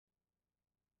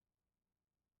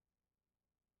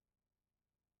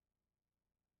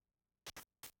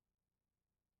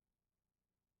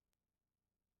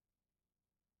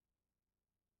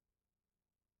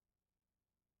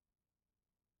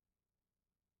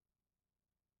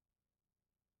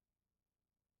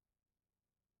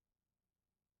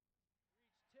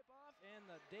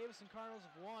Davison Cardinals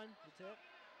have won the tip.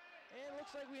 And it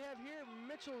looks like we have here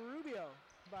Mitchell Rubio.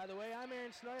 By the way, I'm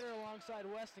Aaron Snyder alongside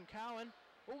Weston Cowan.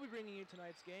 We'll be bringing you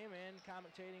tonight's game and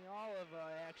commentating all of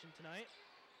action tonight.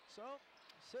 So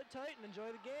sit tight and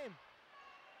enjoy the game.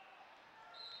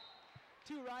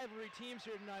 Two rivalry teams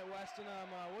here tonight, Weston.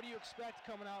 What do you expect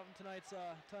coming out in tonight's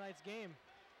game?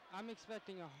 I'm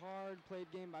expecting a hard-played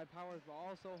game by Powers, but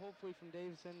also hopefully from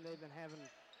Davison. They've been having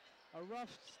a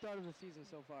rough start of the season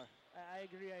so far. I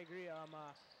agree.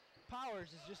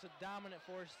 Powers is just a dominant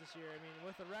force this year. I mean,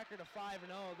 with a record of 5-0,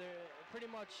 they're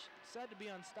pretty much said to be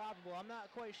unstoppable. I'm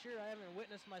not quite sure. I haven't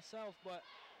witnessed myself, but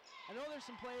I know there's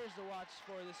some players to watch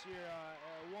for this year.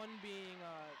 One being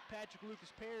Patrick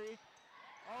Lucas Perry.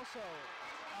 Also,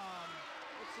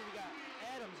 let's see, we got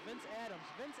Vince Adams.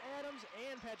 Vince Adams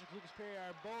and Patrick Lucas Perry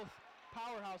are both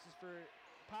powerhouses for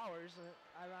Powers,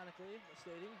 ironically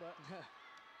stating, but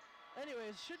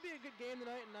anyways, should be a good game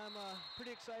tonight, and I'm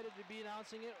pretty excited to be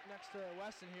announcing it next to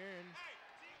Weston here, and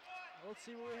let's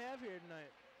see what we have here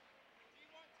tonight.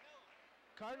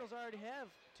 Cardinals already have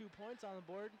 2 points on the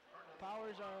board.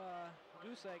 Powers are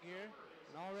goose egg here.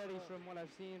 And already from what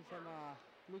I've seen from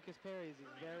Lucas Perry,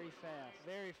 he's very fast.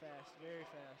 Very fast.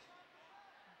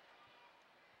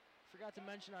 Forgot to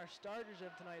mention our starters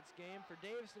of tonight's game. For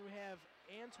Davison, we have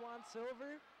Antoine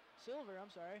Silver,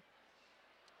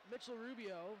 Mitchell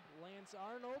Rubio, Lance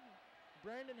Arnold,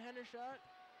 Brandon Hendershot,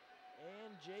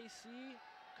 and J.C.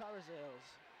 Carzales.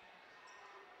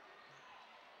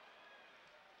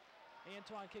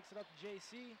 Antoine kicks it up to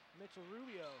J.C. Mitchell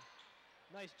Rubio.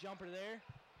 Nice jumper there.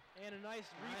 And a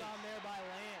nice rebound there by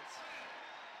Lance.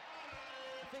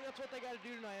 I think that's what they got to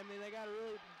do tonight. I mean, they got to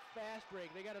really fast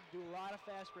break. They got to do a lot of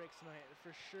fast breaks tonight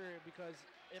for sure, because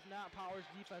if not, Powers'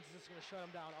 defense is just going to shut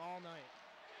them down all night.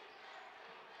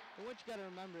 And what you got to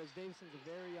remember is Davison's a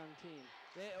very young team.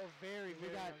 They are very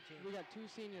young team. We got 2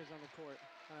 seniors on the court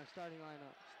on our starting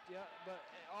lineup. Yeah, but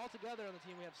all together on the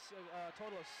team, we have a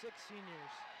total of 6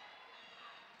 seniors.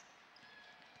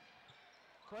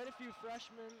 Quite a few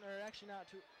freshmen, or actually not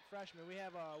 2 freshmen. We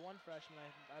have 1 freshman,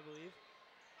 I believe,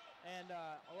 and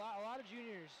a lot of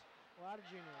juniors.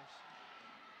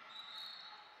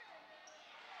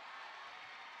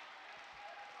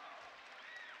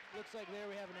 Looks like there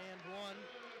we have an and 1.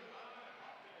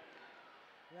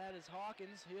 That is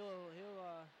Hawkins. He'll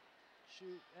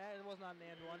shoot. It was not an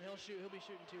and 1. He'll be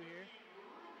shooting 2 here.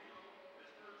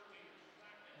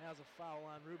 That was a foul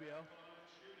on Rubio.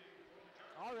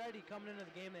 Already coming into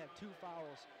the game, they have 2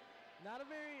 fouls. Not a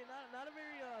very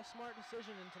smart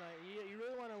decision in tonight. You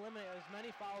really want to eliminate as many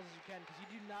fouls as you can, because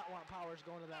you do not want Powers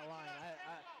going to that line.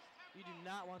 You do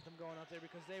not want them going up there,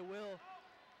 because they will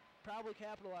probably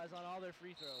capitalize on all their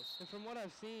free throws. And from what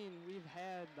I've seen, we've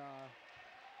had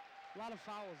a lot of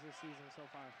fouls this season so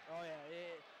far. Oh yeah,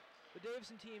 the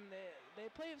Davison team, they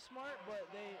play smart, but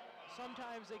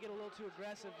sometimes they get a little too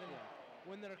aggressive, and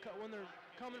when they're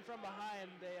coming from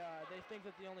behind, they think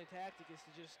that the only tactic is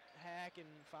to just hack and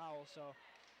foul. So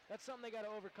that's something they got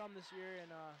to overcome this year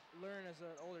and learn as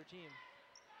an older team.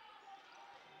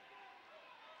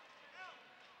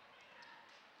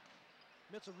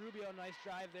 Mitchell Rubio, nice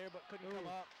drive there, but couldn't come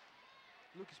up.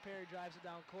 Lucas Perry drives it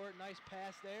down court. Nice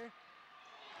pass there.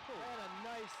 And a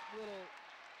nice little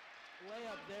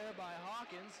layup there by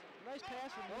Hawkins. Nice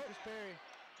pass from Lucas Perry.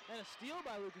 And a steal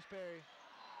by Lucas Perry.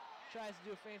 Tries to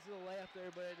do a fancy little layup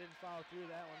there, but it didn't follow through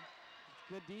that one. It's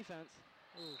good defense.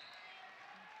 Ooh.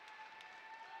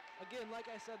 Again,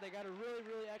 like I said, they got to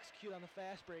really execute on the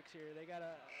fast breaks here. They got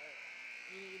to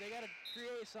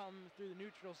create something through the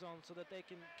neutral zone so that they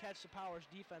can catch the Powers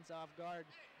defense off guard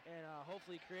and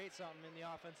hopefully create something in the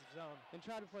offensive zone. And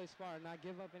try to play smart, not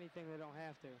give up anything they don't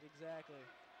have to. Exactly.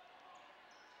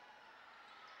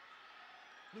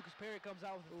 Lucas Perry comes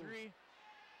out with a 3.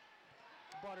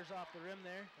 Butters off the rim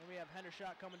there. And we have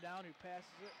Hendershot coming down who passes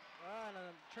it. And a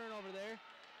turnover there.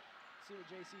 Let's see what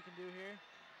JC can do here.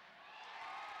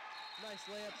 Nice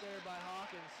layup there by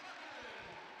Hawkins.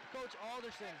 Coach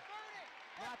Alderson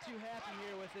not too happy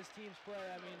here with his team's play.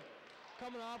 I mean,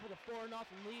 coming off with a 4-0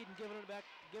 lead and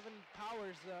giving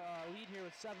Powers the lead here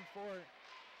with 7-4.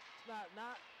 It's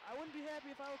not. I wouldn't be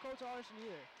happy if I were Coach Alderson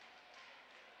either.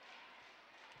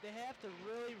 They have to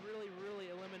really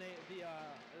eliminate the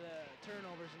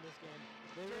turnovers in this game.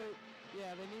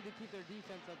 They need to keep their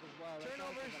defense up as well.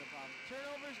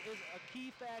 Turnovers is a key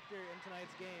factor in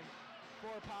tonight's game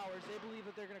for Powers. They believe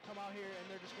that they're going to come out here and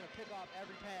they're just going to pick off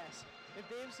every pass. If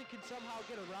Davison can somehow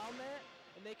get around that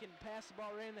and they can pass the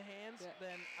ball right in the hands,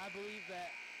 then I believe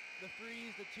that the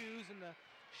 3s, the 2s, and the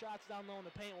shots down low in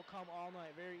the paint will come all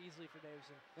night very easily for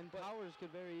Davison. And Powers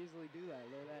could very easily do that.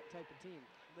 They're that type of team.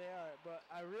 They are, but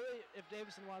I really, if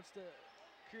Davison wants to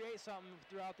create something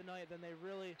throughout the night, then they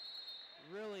really,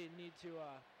 really need to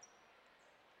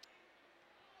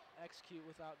execute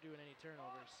without doing any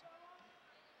turnovers.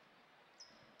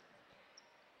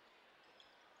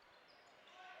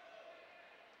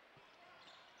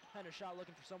 Hendershot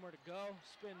looking for somewhere to go.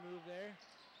 Spin move there.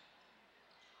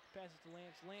 Passes to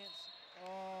Lance. Lance.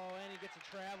 Oh, and he gets a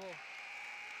travel.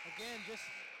 Again, just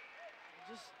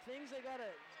things they gotta,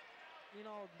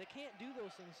 they can't do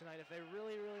those things tonight if they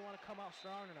really, really want to come out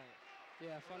strong tonight.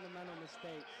 Yeah, fundamental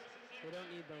mistakes. They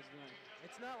don't need those tonight.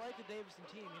 It's not like the Davison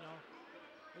team,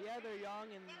 Yeah, they're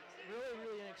young and really,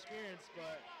 really inexperienced,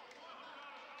 but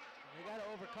they got to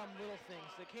overcome little things.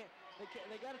 They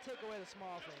got to take away the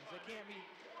small things. They can't be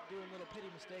doing little petty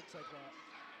mistakes like that.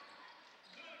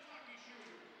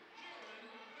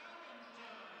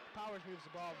 Powers moves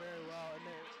the ball very well, and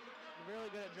they're really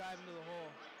good at driving to the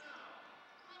hole.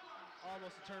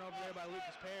 Almost a turnover there by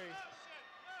Lucas Perry.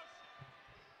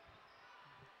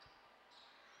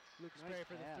 Lucas Perry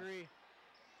for the three.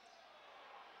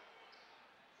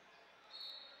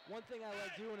 One thing I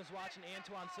like doing is watching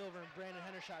Antoine Silver and Brandon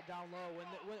Hendershot down low.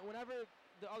 Whenever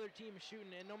the other team is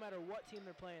shooting, and no matter what team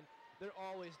they're playing, they're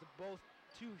always both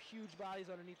two huge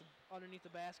bodies underneath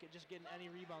the basket, just getting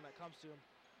any rebound that comes to them.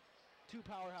 Two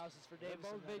powerhouses for Davison.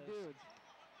 They're both big dudes.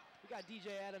 We got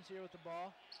DJ Adams here with the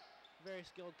ball. Very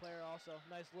skilled player also.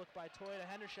 Nice look by Toy to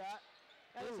Hendershot.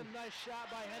 That is a nice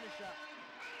shot by Hendershot.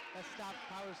 That stopped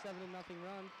Powers' 7-0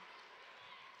 run.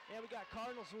 Yeah, we got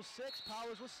Cardinals with 6,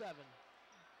 Powers with 7.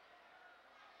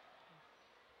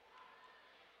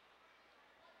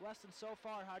 Weston, so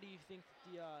far, how do you think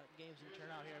the game's gonna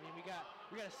turn out here? I mean, we got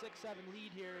a 6-7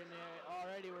 lead here, and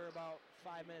already we're about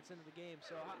 5 minutes into the game.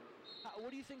 So,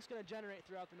 what do you think's gonna generate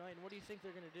throughout the night, and what do you think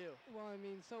they're gonna do? Well, I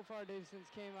mean, so far Davison's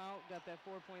came out, got that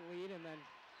 4-point lead, and then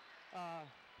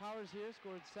Powers here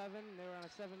scored 7. They were on a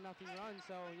 7-0 run,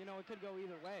 so it could go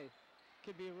either way.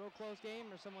 Could be a real close game,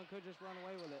 or someone could just run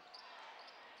away with it.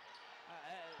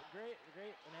 Great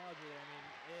analogy there. I mean,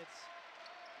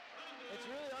 it's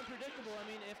really unpredictable. I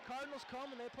mean, if Cardinals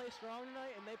come and they play strong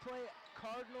tonight and they play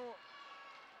Cardinal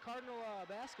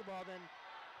basketball, then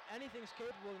anything's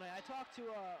capable tonight. I talked to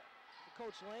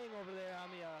Coach Lang over there on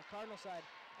the Cardinal side,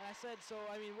 and I said, so,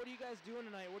 I mean, what are you guys doing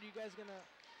tonight?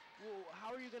 How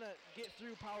are you going to get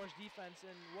through Powers' defense,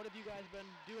 and what have you guys been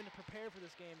doing to prepare for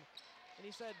this game? And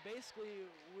he said, basically,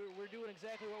 we're doing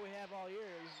exactly what we have all year.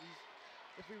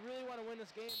 If we really want to win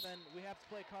this game, then we have to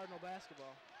play Cardinal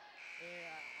basketball.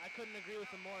 And I couldn't agree with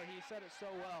him more. He said it so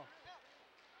well.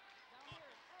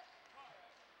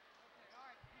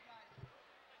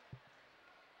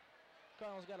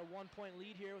 Cardinals got a 1-point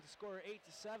lead here with a score of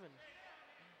 8-7.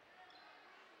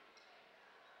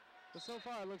 But so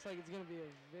far, it looks like it's going to be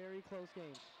a very close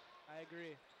game. I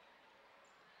agree.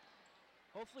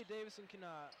 Hopefully Davison can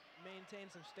maintain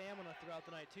some stamina throughout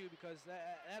the night too, because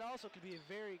that also could be a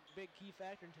very big key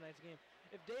factor in tonight's game.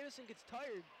 If Davison gets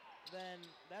tired, then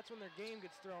that's when their game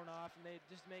gets thrown off and they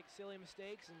just make silly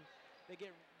mistakes and they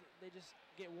just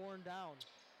get worn down.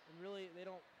 And really, they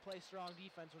don't play strong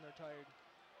defense when they're tired.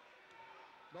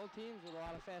 Both teams with a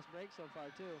lot of fast breaks so far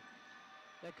too.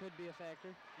 That could be a factor.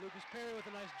 Lucas Perry with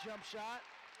a nice jump shot.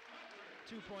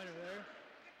 2-pointer there.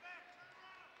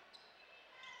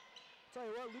 Tell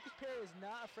you what, Lucas Perry is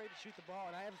not afraid to shoot the ball,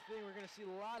 and I have a feeling we're going to see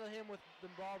a lot of him with the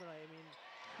ball tonight. I mean,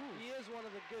 he is one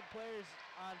of the good players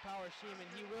on Powers' team, and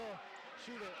he will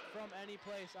shoot it from any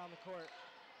place on the court.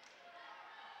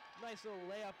 Nice little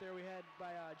layup there we had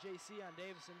by JC on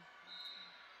Davison.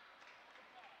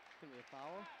 Gonna be a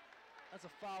foul. That's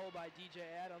a foul by DJ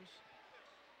Adams.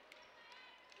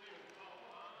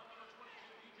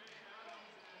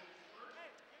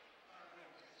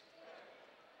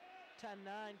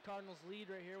 (10-9) Cardinals lead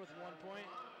right here with 1 point.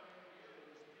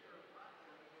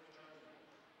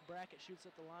 Brackett shoots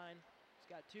at the line. He's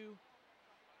got 2.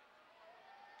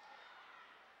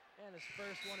 And his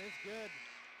first one is good.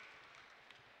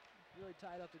 Really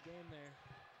tied up the game there.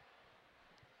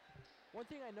 One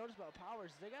thing I noticed about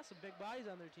Powers is they got some big bodies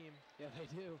on their team. Yeah, they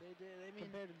do.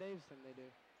 Compared to Davison, they do.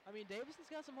 I mean, Davison's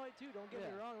got some height too. Don't get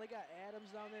me wrong. They got Adams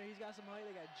down there. He's got some height.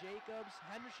 They got Jacobs,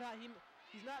 Hendershot.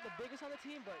 He's not the biggest on the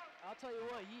team, but I'll tell you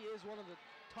what, he is one of the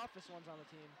toughest ones on the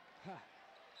team.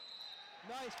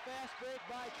 Nice fast break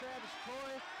by Travis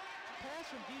Toy. Pass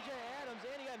from DJ Adams,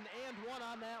 and he got an and one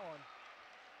on that one.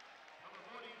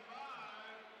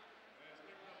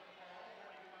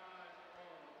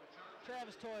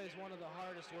 Travis Toy is one of the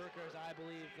hardest workers, I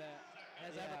believe, that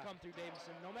has ever come through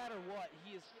Davison. No matter what,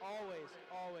 he is always.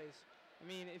 I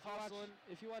mean, if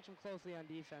you watch him closely on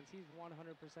defense, he's 100%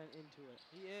 into it.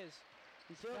 He is.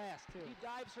 He's fast, too. He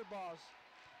dives for balls,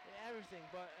 everything.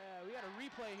 But we got a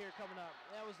replay here coming up.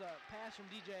 That was a pass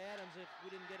from DJ Adams if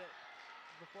we didn't get it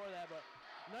before that. But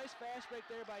nice fast break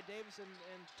there by Davison,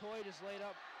 and Toy just laid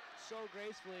up so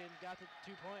gracefully and got the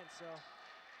 2 points. So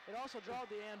it also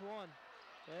drawed the and one.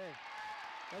 Hey,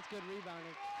 that's good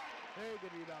rebounding. Very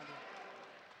good rebounding.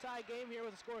 Tie game here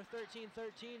with a score of 13-13.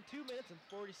 2 minutes and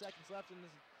 40 seconds left in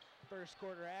this first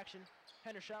quarter action.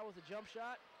 Hendershot with a jump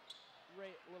shot.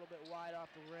 Right a little bit wide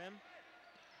off the rim.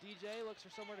 DJ looks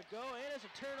for somewhere to go, and it's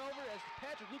a turnover as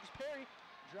Patrick Lucas Perry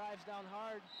drives down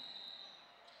hard.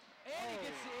 And he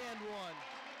gets the and one.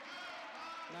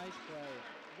 Nice play.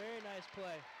 Very nice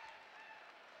play.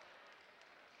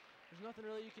 There's nothing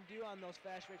really you can do on those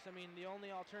fast breaks. I mean, the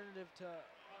only alternative to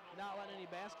not letting any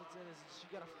baskets in is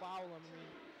you got to foul them. I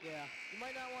mean, yeah. You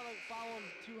might not want to foul them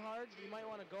too hard. You might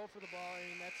want to go for the ball. I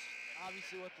mean, that's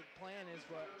obviously what the plan is,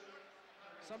 but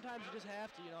sometimes you just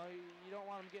have to, you know. You don't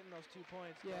want them getting those 2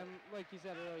 points. Yeah, and like you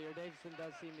said earlier, Davison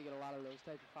does seem to get a lot of those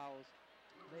type of fouls.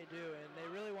 They do, and they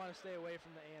really want to stay away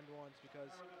from the and ones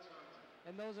because...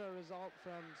 And those are a result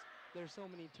from there's so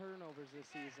many turnovers this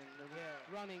season. They're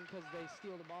running because they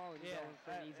steal the ball and going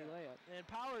for an easy layup. And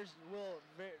Powers will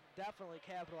definitely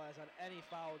capitalize on any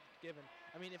foul given.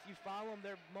 I mean, if you foul them,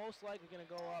 they're most likely going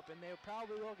to go up, and they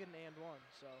probably will get an and one.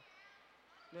 So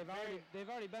they've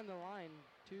already been to the line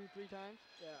 2-3 times.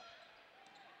 Yeah.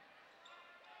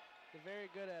 They're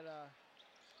very good at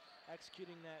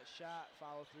executing that shot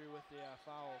follow through with the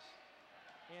fouls.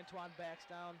 Antoine backs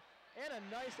down, and a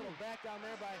nice little back down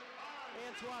there by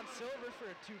Antoine Silver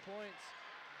for 2 points.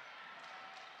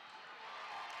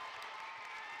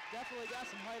 Definitely got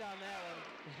some height on that one.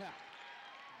 Yeah.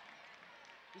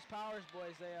 These Powers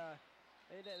boys, they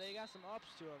got some ups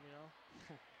to them, you know.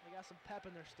 They got some pep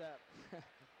in their step.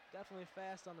 Definitely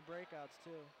fast on the breakouts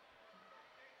too.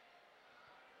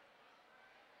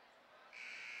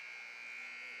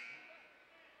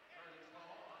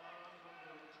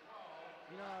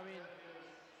 You know, I mean,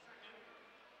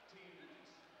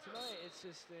 tonight it's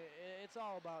just, it's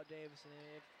all about Davison.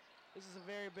 This is a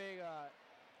very big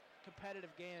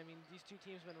competitive game. I mean, these two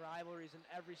teams have been rivalries in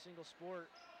every single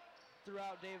sport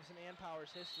throughout Davison and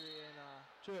Powers history. And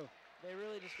true. They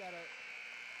really just got to,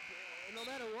 no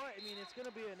matter what, I mean, it's going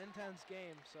to be an intense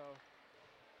game. So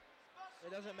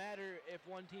it doesn't matter if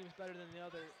one team's better than the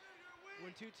other.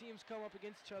 When two teams come up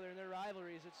against each other in their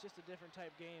rivalries, it's just a different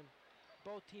type game.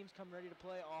 Both teams come ready to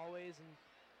play always, and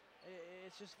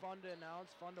it's just fun to announce,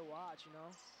 fun to watch, you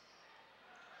know.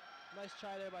 Nice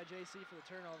try there by JC for the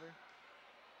turnover.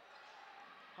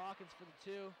 Hawkins for the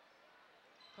 2.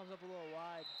 Comes up a little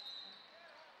wide.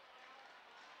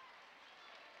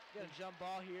 Got a jump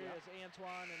ball here as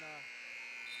Antoine and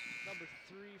number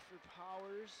 3 for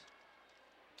Powers.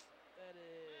 That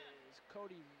is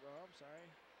Cody, I'm sorry.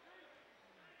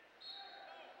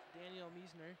 Daniel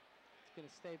Miesner. It's going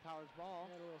to stay Powers'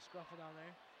 ball. Got a little scruffle down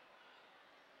there.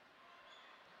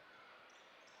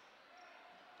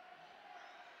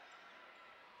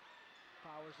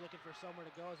 Powers looking for somewhere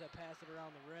to go as I pass it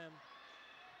around the rim.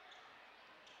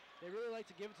 They really like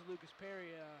to give it to Lucas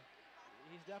Perry.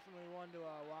 He's definitely one to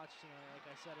watch tonight, like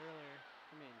I said earlier.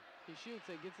 I mean, he shoots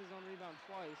it, gets his own rebound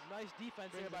twice. Nice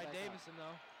defense there by Davison,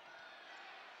 though.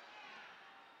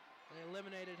 And they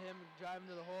eliminated him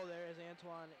driving to the hole there as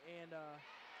Antoine and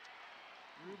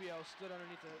Rubio stood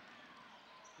underneath the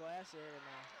glass there and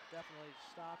definitely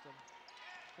stopped him.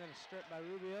 Then a strip by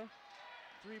Rubio.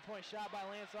 3-point shot by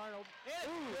Lance Arnold. And it's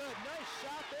good. Nice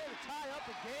shot there to tie up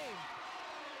the game.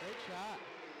 Great shot.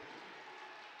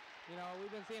 You know, we've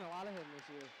been seeing a lot of him this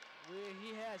year.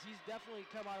 He has. He's definitely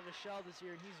come out of his shell this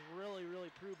year, and he's really,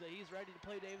 really proved that he's ready to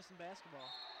play Davison basketball.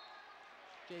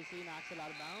 JC knocks it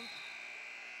out of bounds.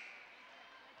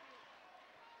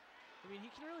 I mean,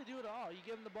 he can really do it all. You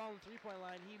give him the ball on the three-point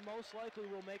line, he most likely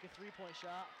will make a three-point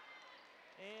shot.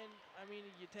 And, I mean,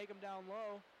 you take him down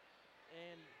low,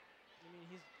 and, I mean,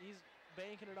 he's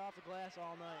banking it off the glass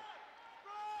all night.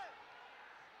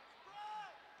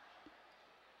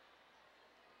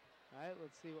 All right,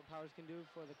 let's see what Powers can do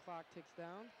before the clock ticks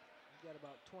down. We've got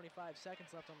about 25 seconds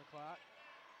left on the clock.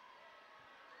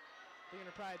 They're going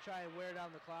to probably try and wear down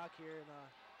the clock here and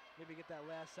maybe get that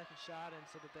last second shot in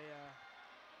so that they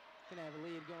can have a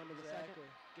lead going to the second.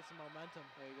 Get some momentum.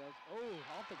 There he goes.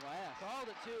 Oh, off the glass. Called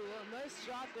it too. Well, nice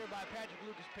shot there by Patrick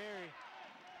Lucas Perry.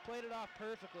 Played it off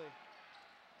perfectly.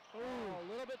 Oh, a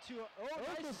little bit too.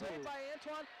 Nice save by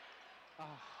Antoine.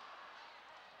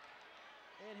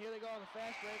 And here they go on the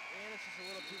fast break, and it's just a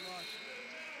little too much.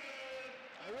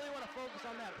 I really want to focus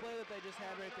on that play that they just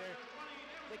had right there.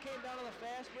 They came down on the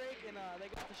fast break, and they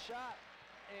got the shot,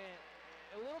 and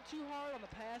a little too hard on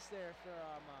the pass there for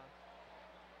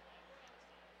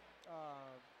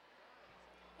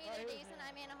Hey there, Davison.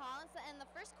 I'm Anna Hall. It's in the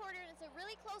first quarter, and it's a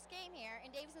really close game here. And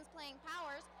Davison's playing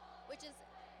Powers, which is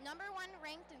 #1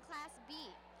 ranked in Class B.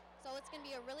 So it's going to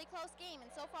be a really close game. And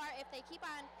so far, if they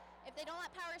don't let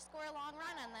Powers score a long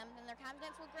run on them, then their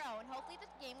confidence will grow, and hopefully the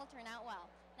game will turn out well.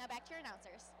 Now back to your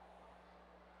announcers.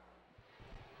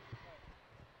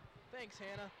 Thanks,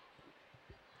 Hannah.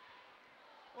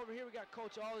 Over here we got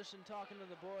Coach Alderson talking to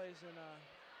the boys, and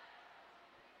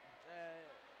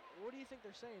what do you think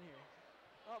they're saying here?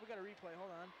 Oh, we got a replay. Hold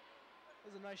on.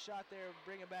 That was a nice shot there.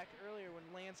 Bring it back earlier when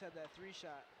Lance had that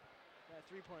three-pointer,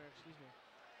 excuse me.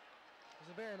 It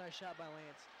was a very nice shot by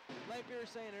Lance. Like we were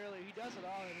saying earlier, he does it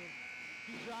all. I mean,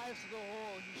 he drives to the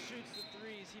hole, he shoots the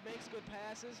threes, he makes good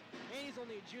passes, and he's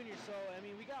only a junior, so, I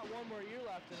mean, we got one more year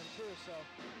left in him, too, so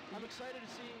I'm excited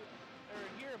to see or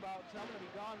hear about, because I'm going to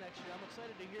be gone next year. I'm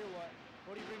excited to hear what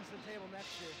he brings to the table next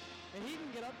year. And he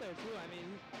can get up there, too. I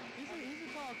mean, he's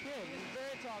a tall kid. He's a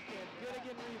very tall kid. Good at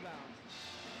getting rebounds.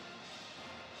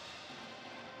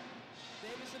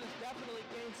 Davison has definitely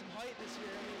gained some height this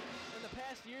year. I mean, in the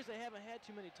past years, they haven't had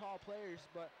too many tall players,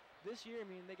 but this year, I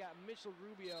mean, they got Mitchell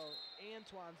Rubio,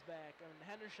 Antoine's back. I mean,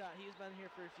 Hendershot, he's been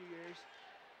here for a few years.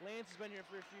 Lance has been here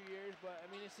for a few years, but, I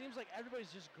mean, it seems like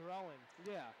everybody's just growing.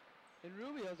 Yeah. And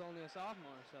Rubio's only a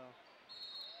sophomore, so.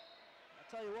 I'll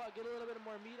tell you what, get a little bit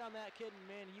more meat on that kid, and,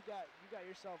 man, you got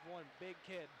yourself one big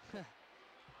kid.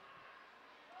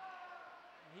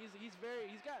 He's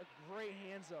got great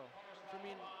hands, though. I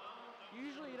mean,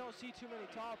 usually you don't see too many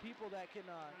tall people that can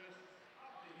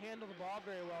handle the ball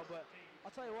very well, but I'll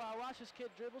tell you what, I watch this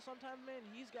kid dribble sometimes, man.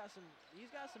 He's got some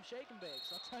shake and bakes.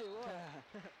 I'll tell you what.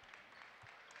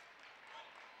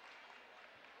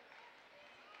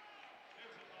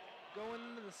 Going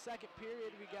into the second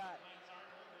period, we got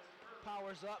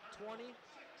Powers up 20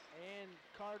 and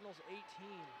Cardinals 18.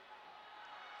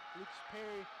 Lucas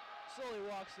Perry slowly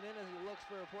walks it in as he looks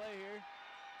for a play here.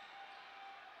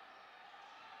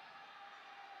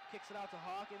 Kicks it out to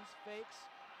Hawkins, fakes.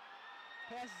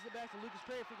 Passes it back to Lucas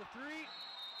Perry for the three,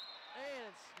 and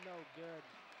it's no good.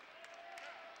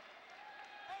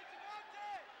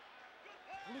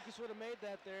 If Lucas would have made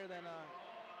that there, then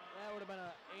that would have been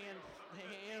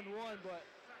and one, but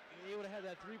he would have had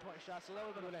that three-point shot, so that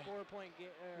would have been a 4-point game.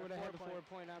 Would have had the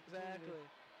 4-point opportunity. Exactly.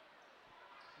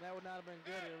 That would not have been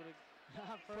good. It would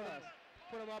have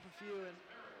put him up a few. And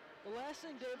the last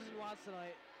thing Davison wants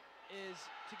tonight is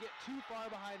to get too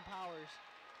far behind Powers.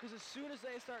 Because as soon as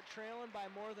they start trailing by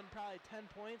more than probably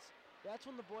 10 points, that's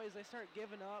when the boys, they start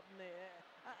giving up. And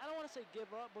I don't want to say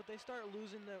give up, but they start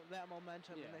losing that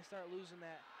momentum. Yeah. And they start losing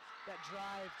that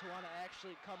drive to want to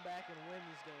actually come back and win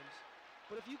these games.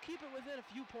 But if you keep it within a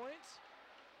few points,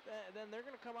 then they're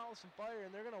going to come out with some fire,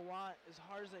 and they're going to want as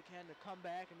hard as they can to come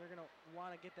back, and they're going to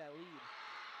want to get that lead.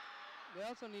 They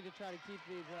also need to try to keep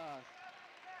these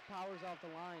Powers off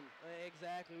the line.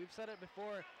 Exactly. We've said it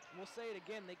before, and we'll say it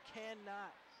again. They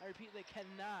cannot, I repeat, they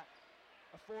cannot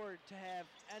afford to have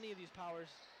any of these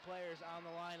Powers players on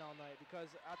the line all night,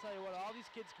 because I'll tell you what, all these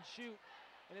kids can shoot,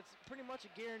 and it's pretty much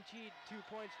a guaranteed 2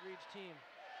 points for each team.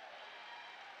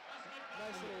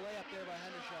 Nice little layup there by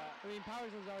Hendershot. I mean,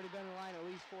 Powers has already been in the line at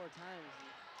least 4 times.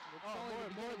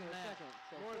 More than that. Second,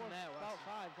 so more than that. About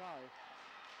 5 probably.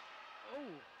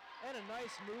 Oh, and a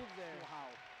nice move there.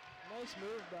 Wow. Nice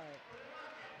move by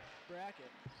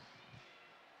Brackett.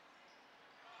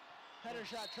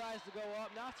 Hendershot tries to go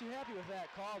up. Not too happy with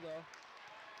that call, though.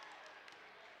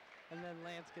 And then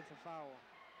Lance gets a foul.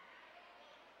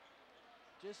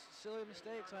 Just silly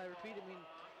mistakes, I repeat. I mean,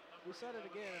 we said it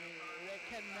again. I mean, they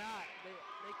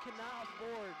cannot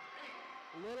afford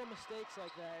little mistakes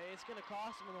like that. It's going to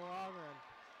cost them in the long run.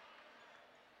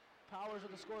 Powers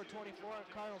with the score of 24,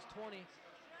 Cardinals 20.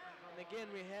 And again,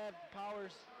 we have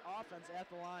Powers offense at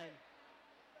the line.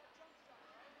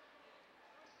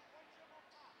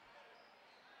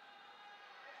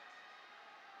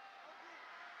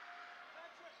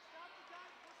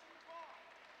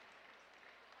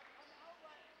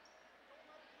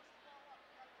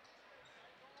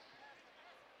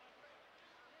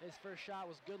 His first shot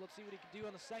was good. Let's see what he can do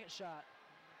on the second shot.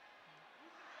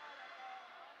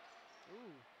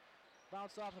 Ooh.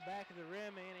 Bounced off the back of the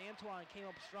rim, and Antoine came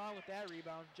up strong with that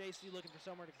rebound. JC looking for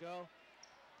somewhere to go.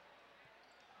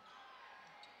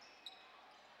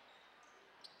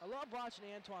 I love watching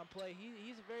Antoine play.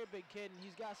 He's a very big kid, and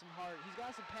he's got some heart. He's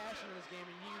got some passion in this game,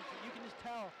 and you can just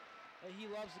tell that he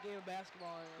loves the game of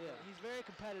basketball. And yeah. He's very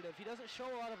competitive. He doesn't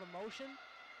show a lot of emotion,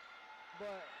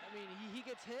 but, I mean, he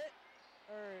gets hit.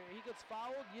 or he gets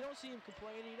fouled, you don't see him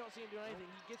complaining. You don't see him doing anything.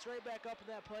 He gets right back up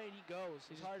in that play and he goes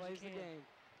He as just hard plays as he the can. game.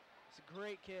 He's a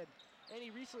great kid. And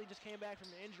he recently just came back from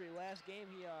an injury. Last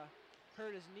game he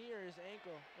hurt his knee or his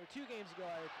ankle, or 2 games ago,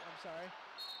 I'm sorry.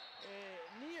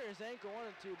 Knee or his ankle, one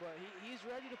of the two, but he's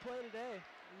ready to play today.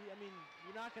 I mean,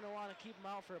 you're not going to want to keep him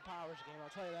out for a Powers game,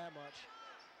 I'll tell you that much.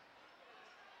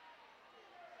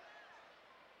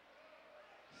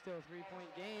 Still a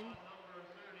 3-point game.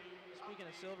 Speaking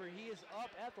of Silver, he is up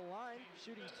at the line,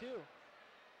 shooting 2.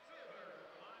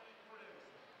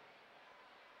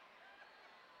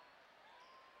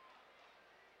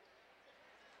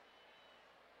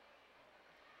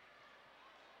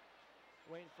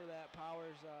 Waiting for that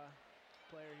Powers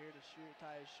player here to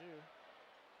tie his shoe.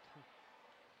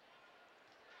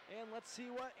 And let's see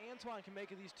what Antoine can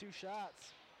make of these 2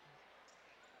 shots.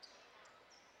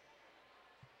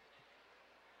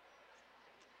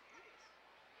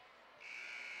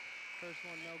 First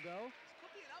one, no go. This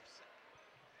could be an upset.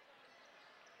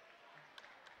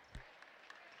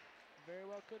 Very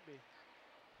well could be.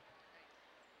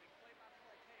 Big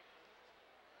play-by-play tape.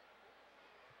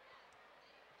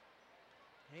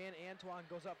 And Antoine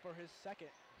goes up for his 2nd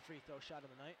free throw shot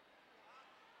of the night.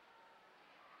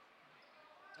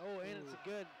 Oh, and it's a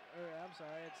good, I'm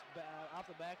sorry, it's off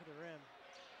the back of the rim.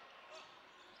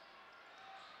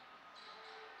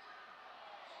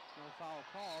 No foul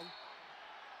called.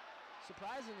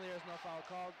 Surprisingly, there's no foul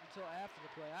called until after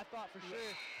the play. I thought for sure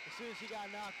as soon as he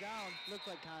got knocked down. Looks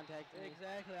like contact to me.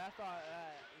 Exactly. I thought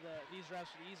that these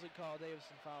refs would easily call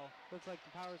Davison foul. Looks like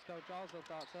the Powers coach also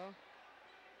thought so.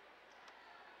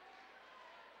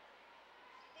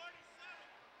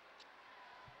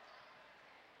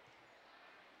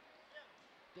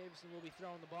 Davison will be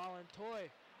throwing the ball in. Toy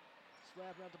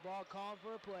slapping up the ball, calling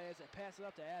for a play as they pass it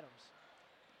up to Adams.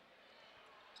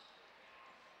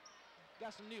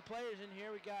 Got some new players in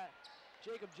here. We got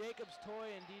Jacob Jacobs,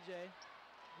 Toy, and DJ.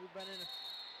 Who've been in.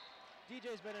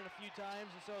 DJ's been in a few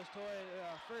times, and so is Toy.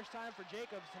 First time for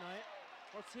Jacobs tonight.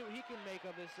 Let's see what he can make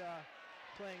of his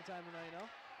playing time tonight. You know.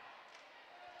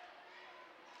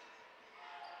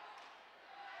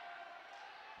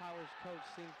 Powers coach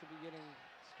seems to be getting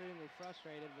extremely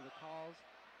frustrated with the calls.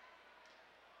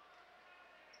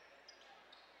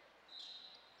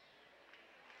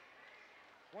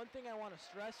 One thing I want to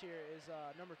stress here is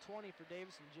number 20 for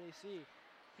Davison, JC.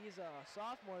 He's a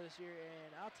sophomore this year,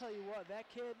 and I'll tell you what, that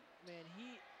kid, man,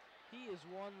 he is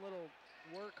one little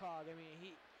work hog. I mean,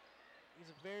 he's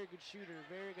a very good shooter,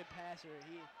 very good passer.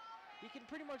 He can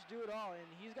pretty much do it all, and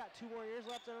he's got 2 more years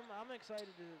left in him. I'm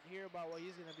excited to hear about what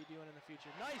he's going to be doing in the future.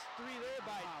 Nice 3 there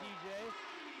by DJ.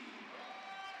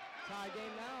 Tie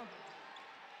game now.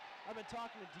 I've been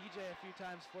talking to DJ a few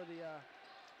times for the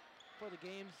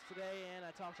games today, and I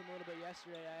talked to him a little bit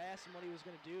yesterday. I asked him what he was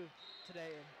going to do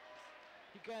today, and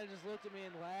he kind of just looked at me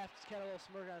and laughed, just had a little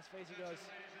smirk on his face. He goes,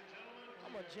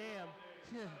 "I'm a jam."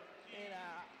 And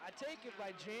I take it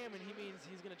by jam, and he means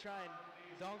he's going to try and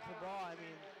dunk the ball. I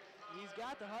mean, he's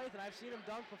got the height, and I've seen him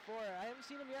dunk before. I haven't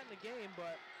seen him yet in the game,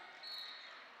 but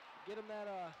get him that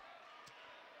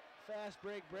fast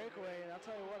breakaway, and I'll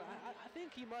tell you what, I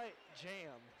think he might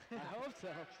jam. I hope so.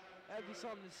 That'd be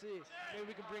something to see. Maybe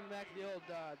we can bring back the old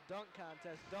dunk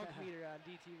contest, dunk meter on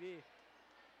DTV.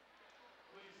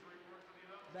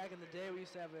 Back in the day, we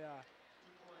used to have a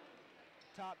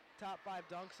top 5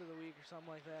 dunks of the week or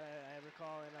something like that. I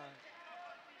recall, and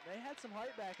they had some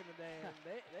hype back in the day, and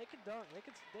they could dunk, they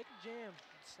could jam,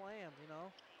 slam, you know.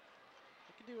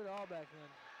 They could do it all back then.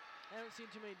 I haven't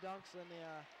seen too many dunks in the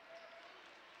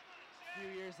few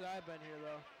years that I've been here,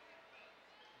 though.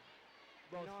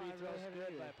 Both free throws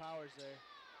good by Powers there.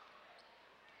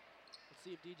 Let's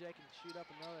see if DJ can shoot up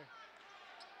another.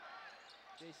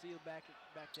 JC back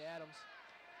to Adams.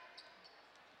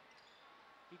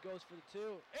 He goes for the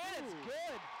 2, and it's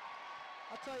good.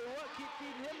 I'll tell you what, keep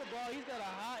feeding him the ball. He's got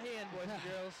a hot hand, boys and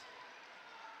girls.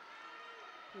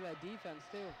 Look at that defense,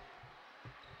 too.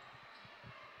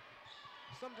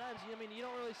 Sometimes, I mean, you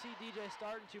don't really see DJ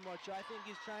starting too much. I think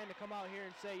he's trying to come out here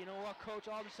and say, you know what,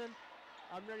 Coach Alderson,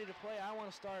 I'm ready to play. I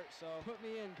want to start, so put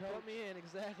me in, Coach. Put me in,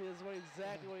 exactly. That's what he's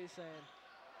saying.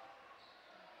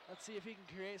 Let's see if he can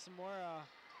create some more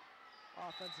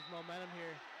offensive momentum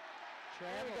here.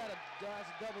 And we got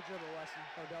that's a double dribble, Weston.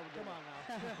 Oh, double dribble. Come on now.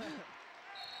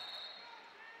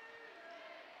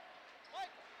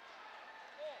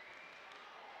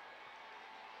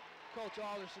 Coach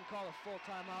Alderson called a full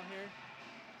timeout here.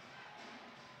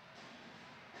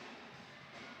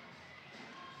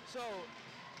 So,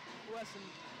 Weston,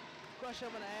 question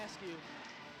I'm going to ask you.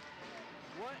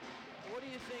 What do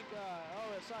you think?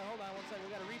 Sorry, hold on one second.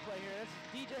 We got a replay here. That's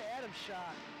DJ Adams'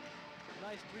 shot.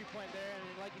 Nice three-point there, and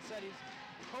like you said, he's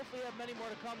hopefully have many more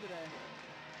to come today.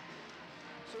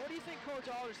 So what do you think Coach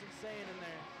Alderson's saying in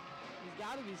there? He's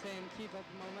got to be saying keep up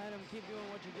the momentum, keep doing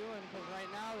what you're doing, because right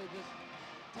now they just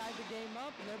tied the game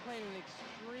up, and they're playing an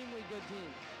extremely good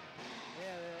team.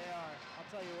 Yeah, they are. I'll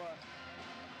tell you what.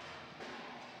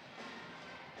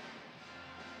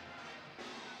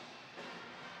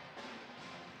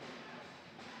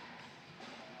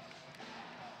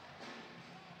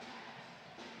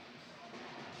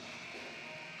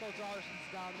 Coach Alderson's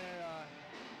down there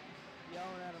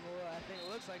yelling at him a little. I think it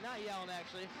looks like, not yelling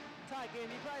actually. Tie game,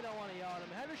 you probably don't want to yell at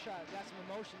him. Hendershot got some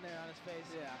emotion there on his face.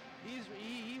 Yeah.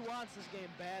 He wants this game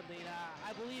badly, and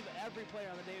I believe every player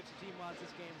on the Davison team wants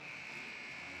this game.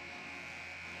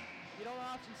 You don't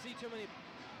often see too many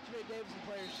Davison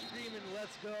players screaming,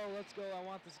 let's go, I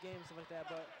want this game, stuff like that.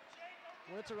 But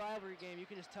when it's a rivalry game, you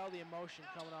can just tell the emotion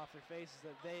coming off their faces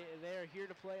that they are here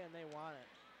to play and they want it.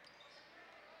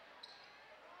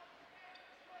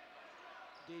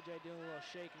 DJ doing a little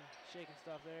shaking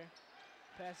stuff there.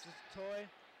 Passes to Toy.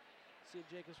 See if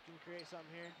Jacobs can create something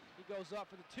here. He goes up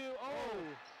for the two. Oh,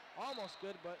 almost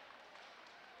good, but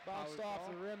bounced off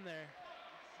the rim there.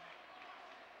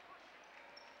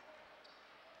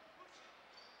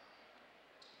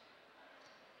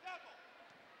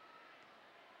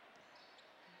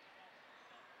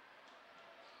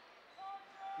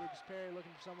 Lucas Perry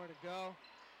looking for somewhere to go.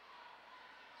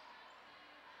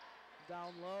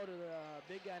 Down low to the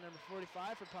big guy, number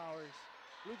 45 for Powers.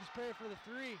 Lucas Perry for the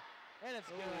three, and it's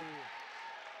good.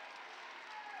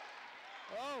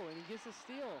 Oh, and he gets a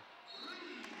steal.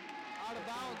 Out of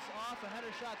bounds off of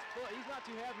Hendershot's foot. He's not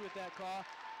too happy with that call.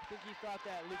 I think he thought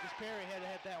that Lucas Perry had to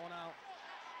hit that one out.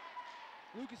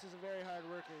 Lucas is a very hard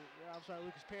worker. I'm sorry,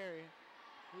 Lucas Perry.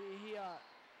 He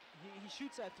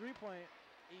shoots that three-point.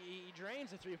 He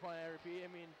drains the three-point, I repeat.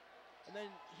 I mean, and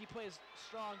then he plays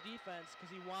strong defense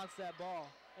because he wants that ball.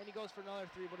 And he goes for another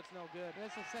three, but it's no good.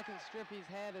 That's the second strip he's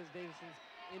had as Davison's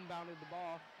inbounded the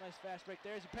ball. Nice fast break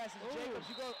there as he passes to Jacobs.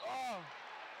 He goes,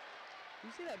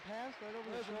 You see that pass right over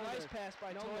the shoulder? A nice pass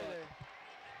by Toy there.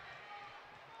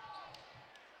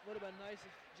 Would have been nice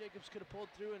if Jacobs could have pulled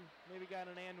through and maybe got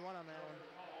an and one on that one.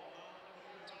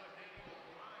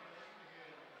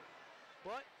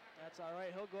 But that's all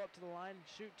right. He'll go up to the line and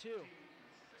shoot two.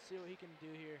 See what he can do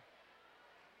here.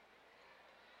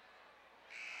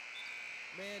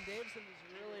 Man, Davison has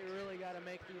really got to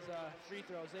make these free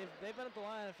throws. They've been at the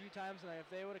line a few times tonight. If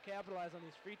they would have capitalized on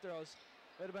these free throws,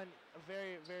 it would have been a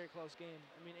very close game.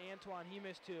 I mean, Antoine, he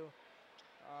missed two.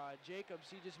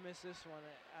 Jacobs, he just missed this one.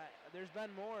 There's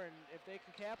been more, and if they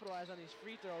can capitalize on these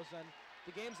free throws, then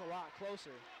the game's a lot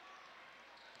closer.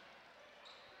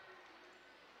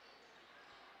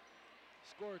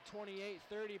 Scored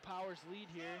 28-30, Powers lead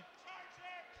here.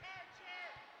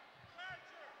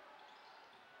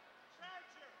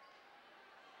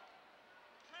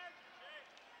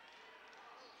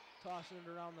 Tossing it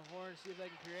around the horn, see if they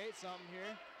can create something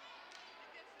here.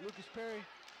 Lucas Perry,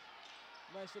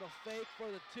 nice little fake for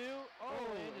the two.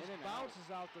 And just bounces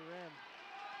out the rim.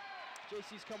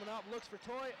 JC's coming up, looks for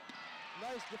Toy.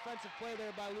 Nice defensive play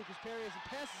there by Lucas Perry as he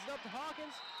passes it up to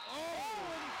Hawkins.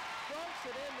 And dunks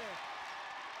it in there.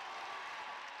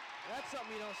 That's something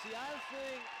you don't see. I'm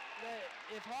feeling that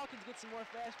if Hawkins gets some more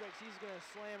fast breaks, he's going to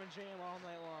slam and jam all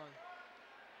night long.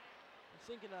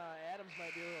 I'm thinking Adams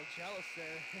might be a little jealous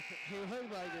there. He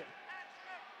looked like it.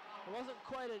 It wasn't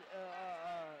quite a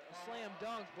slam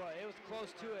dunk, but it was close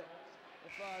to it.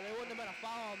 If there wouldn't have been a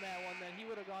foul on that one, then he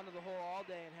would have gone to the hole all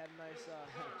day and had a nice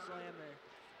slam there.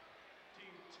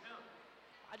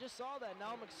 I just saw that.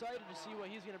 Now I'm excited to see what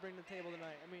he's going to bring to the table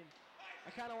tonight. I mean, I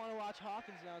kind of want to watch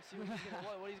Hawkins now and see what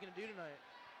he's going to do tonight.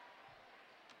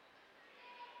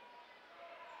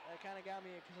 That kind of got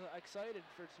me excited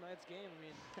for tonight's game. I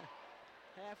mean,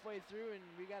 halfway through and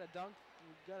we got to dunk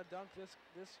this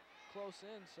close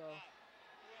in, so.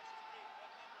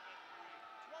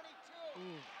 22.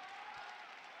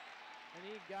 And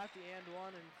he got the and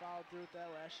one and fouled through with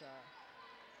that last shot.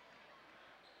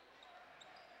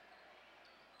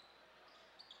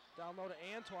 Down low to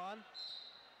Antoine.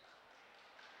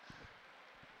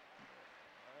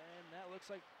 And that looks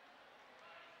like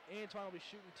Antoine will be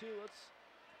shooting two. Let's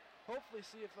hopefully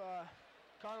see if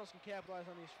Cardinals can capitalize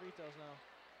on these free throws now.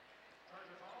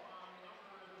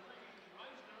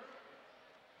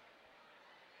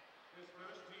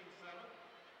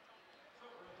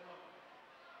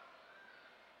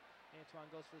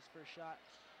 Antoine goes for his first shot,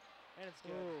 and it's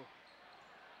good. Ooh.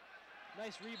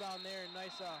 Nice rebound there, and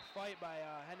nice fight by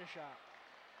Hendershot.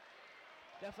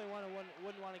 Definitely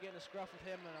wouldn't want to get in a scruff with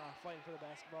him and fighting for the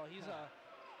basketball. He's a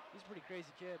pretty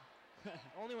crazy kid.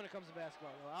 Only when it comes to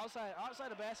basketball, though.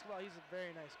 Outside of basketball, he's a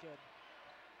very nice kid.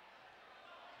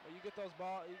 But you get the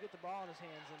ball in his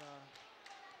hands, and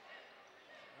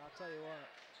I'll tell you what,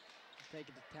 Take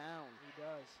it to town. he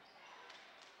does.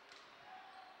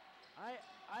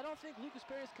 I don't think Lucas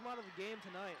Perry's come out of the game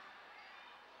tonight.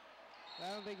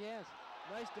 I don't think he has.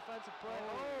 Nice defensive play.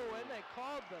 Oh, and they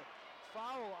called the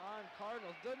foul on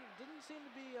Cardinals. Didn't seem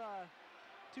to be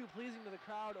too pleasing to the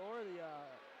crowd or the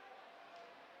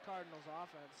Cardinals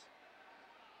offense.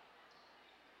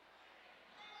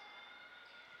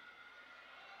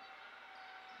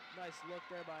 Nice look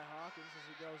there by Hawkins as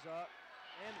he goes up.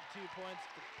 And 2 points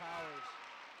to Powers.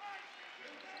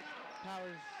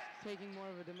 Powers taking more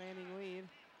of a demanding lead.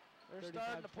 They're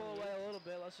starting to pull away a little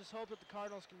bit. Let's just hope that the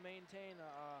Cardinals can maintain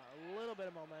a little bit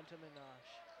of momentum and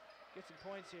get some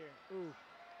points here. Ooh,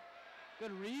 good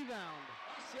rebound.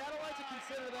 See, I don't like to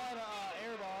consider that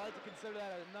air ball. I like to consider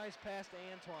that a nice pass to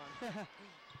Antoine.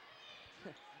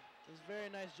 It was a very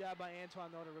nice job by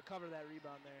Antoine, though, to recover that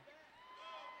rebound there.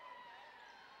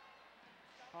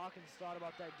 Hawkins thought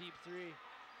about that deep three.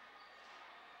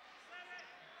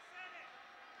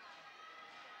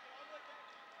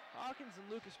 Hawkins and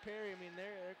Lucas Perry, I mean,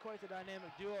 they're quite the dynamic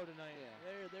duo tonight.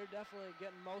 Yeah. They're definitely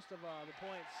getting most of the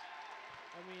points.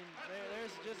 I mean,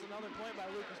 there's just another point by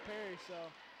Lucas Perry, so.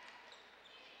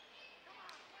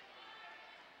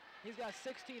 He's got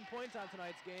 16 points on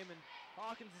tonight's game, and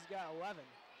Hawkins has got 11.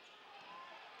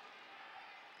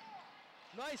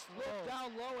 Nice look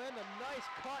down low and a nice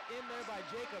cut in there by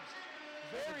Jacobs.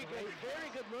 Very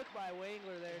good look by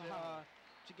Wangler there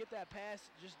to get that pass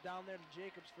just down there to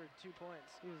Jacobs for 2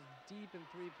 points. He was deep in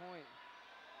 3-point.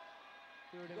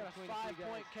 We've got a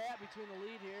 5-point cap between the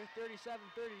lead here,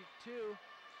 37-32.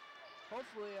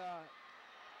 Hopefully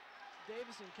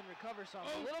Davison can recover something.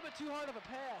 A little bit too hard of a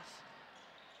pass.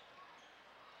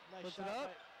 Nice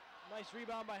shot. Nice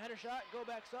rebound by Hendershot. Goes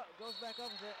back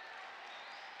up with it.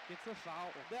 Gets a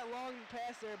foul. That long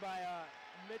pass there by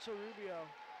Mitchell Rubio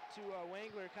to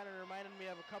Wangler kind of reminded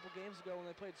me of a couple games ago when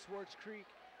they played Swartz Creek,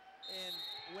 and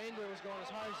Wangler was going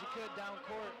as hard as he could down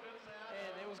court,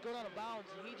 and it was going out of bounds,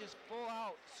 and he just full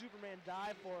out Superman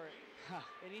dive for it.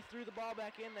 And he threw the ball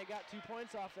back in. They got 2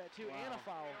 points off that too, and a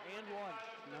foul, and one.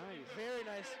 Nice. Very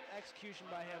nice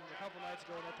execution by him a couple nights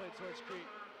ago when they played Swartz Creek.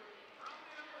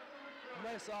 You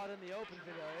might have saw it in the open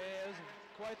video. It was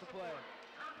quite the play.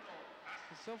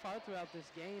 So far throughout this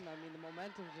game, I mean, the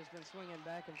momentum's just been swinging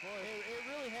back and forth. It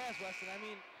really has, Weston. I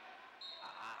mean,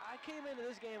 I came into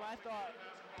this game, I thought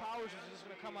Powers was just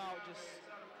going to come out just,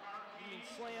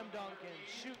 slam dunking,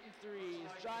 shooting threes,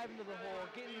 driving to the hole,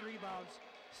 getting rebounds,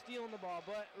 stealing the ball.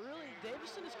 But really,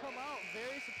 Davison has come out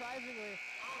very surprisingly.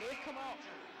 They've come out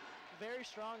very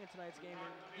strong in tonight's game.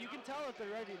 And you can tell that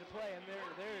they're ready to play, and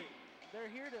they're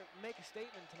here to make a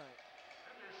statement tonight.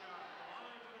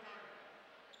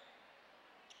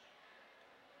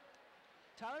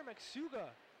 Tyler Maxuga,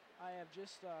 I have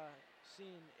just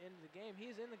seen into the game.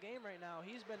 He's in the game right now.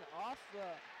 He's been off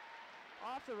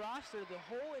the roster the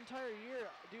whole entire year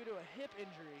due to a hip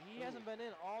injury. He hasn't been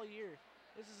in all year.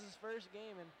 This is his first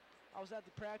game, and I was at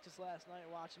the practice last night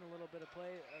watching a little bit of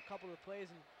a couple of plays,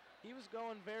 and he was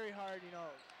going very hard.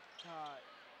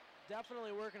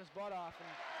 Definitely working his butt off.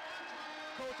 And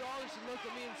Coach Alderson looked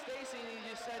at me and Stacy, and he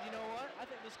just said, "You know what? I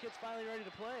think this kid's finally ready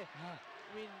to play."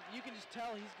 I mean, you can just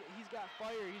tell he's got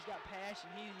fire, he's got passion,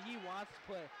 he wants to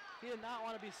play. He did not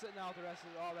want to be sitting out the rest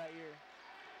of all that year.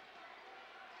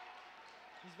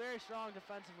 He's very strong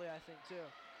defensively, I think, too.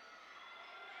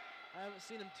 I haven't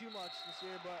seen him too much this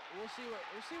year, but we'll see what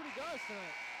he does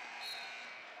tonight.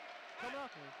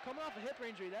 Coming off a hip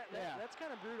injury, that's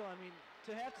kind of brutal. I mean,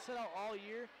 to have to sit out all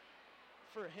year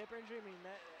for a hip injury, I mean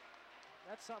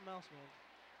that's something else, man.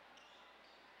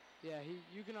 Yeah,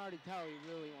 you can already tell he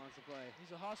really wants to play. He's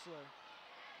a hustler.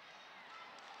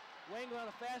 Wangler on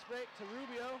a fast break to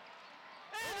Rubio.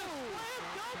 And a slam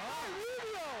dunk by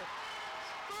Rubio!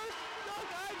 First dunk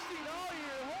I've seen all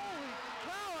year. Holy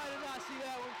cow, I did not see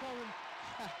that one coming.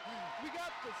 We got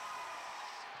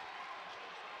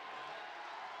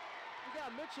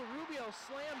Mitchell Rubio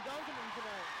slam dunking him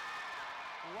tonight.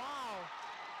 Wow.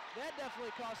 That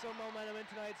definitely caused some momentum in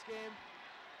tonight's game.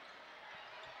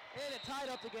 And it tied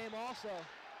up the game also.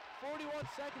 41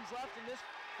 seconds left in this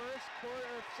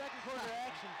second quarter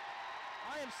action.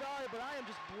 I am sorry, but I am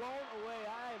just blown away.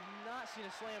 I have not seen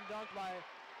a slam dunk by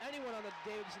anyone on the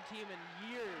Davison team in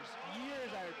years.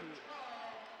 Years, I repeat.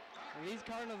 And these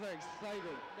Cardinals are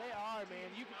excited. They are,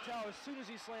 man. You can tell as soon as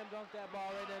he slam dunked that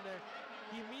ball right in there,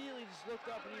 he immediately just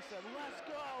looked up and he said, "Let's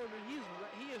go!" I mean,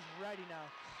 he is ready now.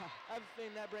 I have a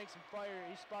feeling that brings some fire.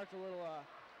 He sparked a little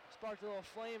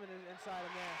flame inside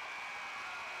him there.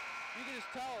 You can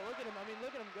just tell. Look at him. I mean,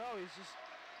 look at him go. He's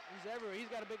everywhere. He's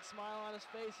got a big smile on his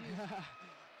face.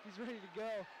 He's ready to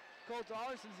go. Colt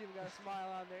Alderson's even got a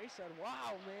smile on there. He said,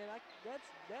 "Wow, man, that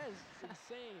is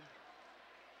insane."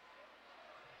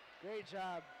 Great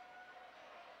job.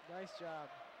 Nice job.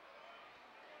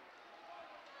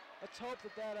 Let's hope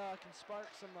that can spark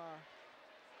some a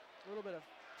little bit of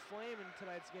flame in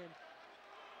tonight's game.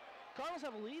 Cardinals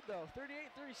have a lead though,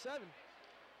 38-37.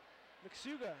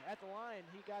 McSuga at the line.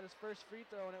 He got his first free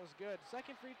throw and it was good.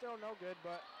 Second free throw, no good,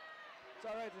 but it's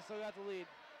all right. They still got the lead.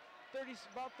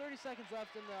 About 30 seconds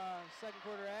left in the second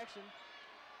quarter action.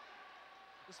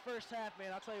 This first half,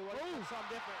 man, I'll tell you what, it's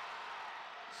something different.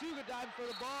 Suga diving for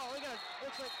the ball.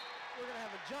 Looks like we're gonna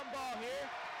have a jump ball here.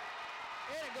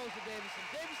 And it goes to Davison.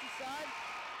 Davison's side.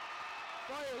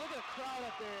 Fire, look at the crowd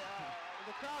up there.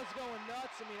 The crowd's going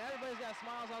nuts. I mean, everybody's got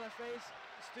smiles on their face.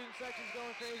 The student section's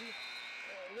going crazy.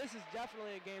 This is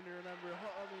definitely a game to remember.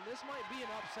 I mean, this might be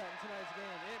an upset in tonight's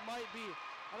game. It might be.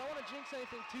 I don't want to jinx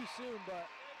anything too soon, but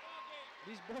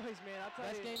these boys, man, I'll tell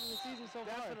you. Best game of the season so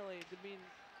far. Definitely. I mean,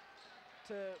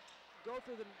 to go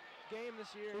through the game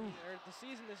this year, or the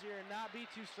season this year, and not be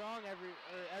too strong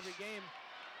every game,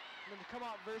 and then to come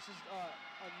out versus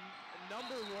a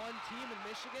number one team in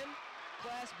Michigan,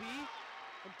 Class B,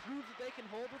 and prove that they can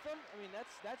hold with them. I mean,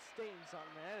 that's stating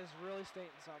something, man. That is really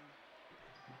stating something.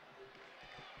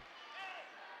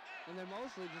 And they're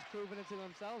mostly just proving it to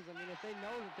themselves. I mean, if they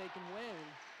know that they can win and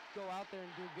go out there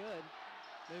and do good,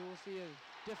 maybe we'll see a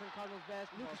different Cardinals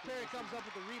basketball. Lucas Perry comes up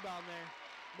with the rebound there.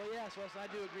 But yes, Wes,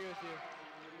 I do agree with you.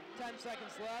 10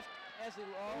 seconds left.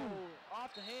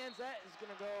 Off the hands. That is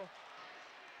going to go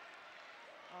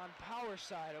on power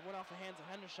side. It went off the hands of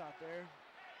Hendershot there.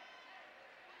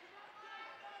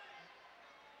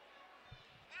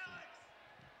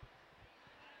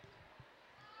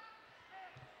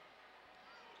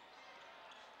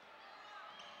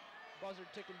 Buzzer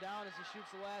ticking down as he shoots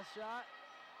the last shot.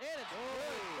 And it's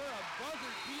good for a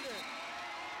buzzer beater.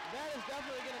 That is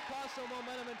definitely going to cause some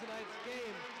momentum in tonight's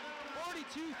game.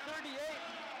 42-38.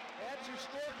 That's your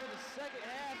score for the second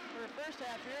half, or first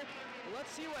half here.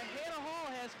 Let's see what Hannah Hall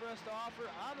has for us to offer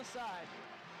on the side.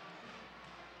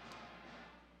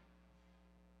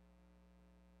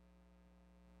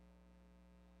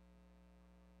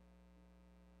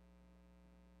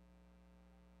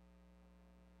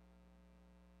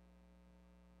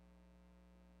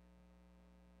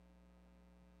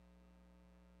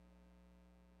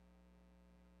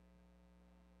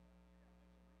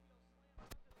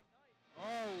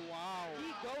 Oh, wow.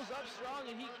 He goes up strong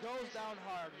and he goes down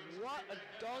hard. What a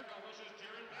dunk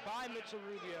by Mitchell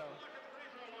Rubio.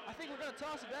 I think we're going to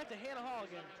toss it back to Hannah Hall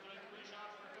again.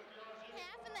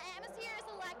 Half and the atmosphere is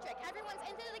electric. Everyone's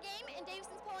into the game and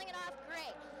Davison's pulling it off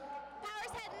great.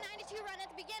 Powers had a 92 run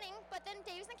at the beginning, but then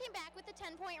Davison came back with a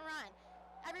 10-point run.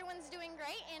 Everyone's doing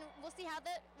great, and we'll see how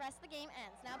the rest of the game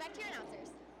ends. Now back to your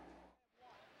announcers.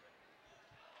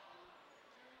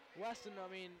 Weston, I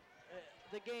mean,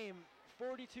 the game,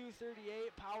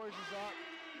 42-38, Powers is up.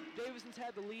 Davison's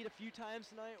had the lead a few times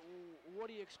tonight. What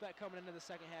do you expect coming into the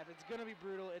second half? It's going to be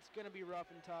brutal. It's going to be rough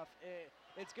and tough.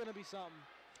 It's going to be something.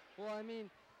 Well, I mean,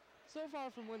 so far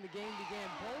from when the game began,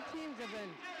 both teams have been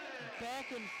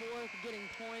back and forth getting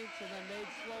points, and then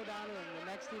they'd slow down, and the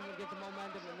next team would get the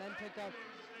momentum and then pick up.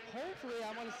 Hopefully,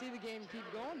 I want to see the game keep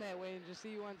going that way and just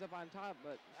see who ends up on top.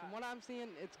 But from what I'm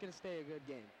seeing, it's going to stay a good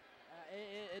game.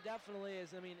 It definitely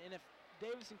is. I mean, and if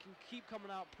Davison can keep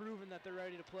coming out proving that they're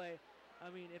ready to play,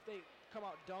 I mean, if they come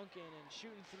out dunking and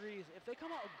shooting threes, if they come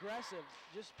out aggressive,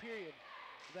 just period,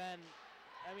 then,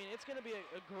 I mean, it's going to be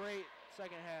a great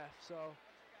second half. So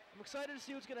I'm excited to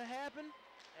see what's going to happen,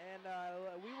 and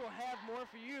we will have more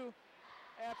for you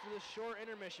after this short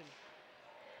intermission.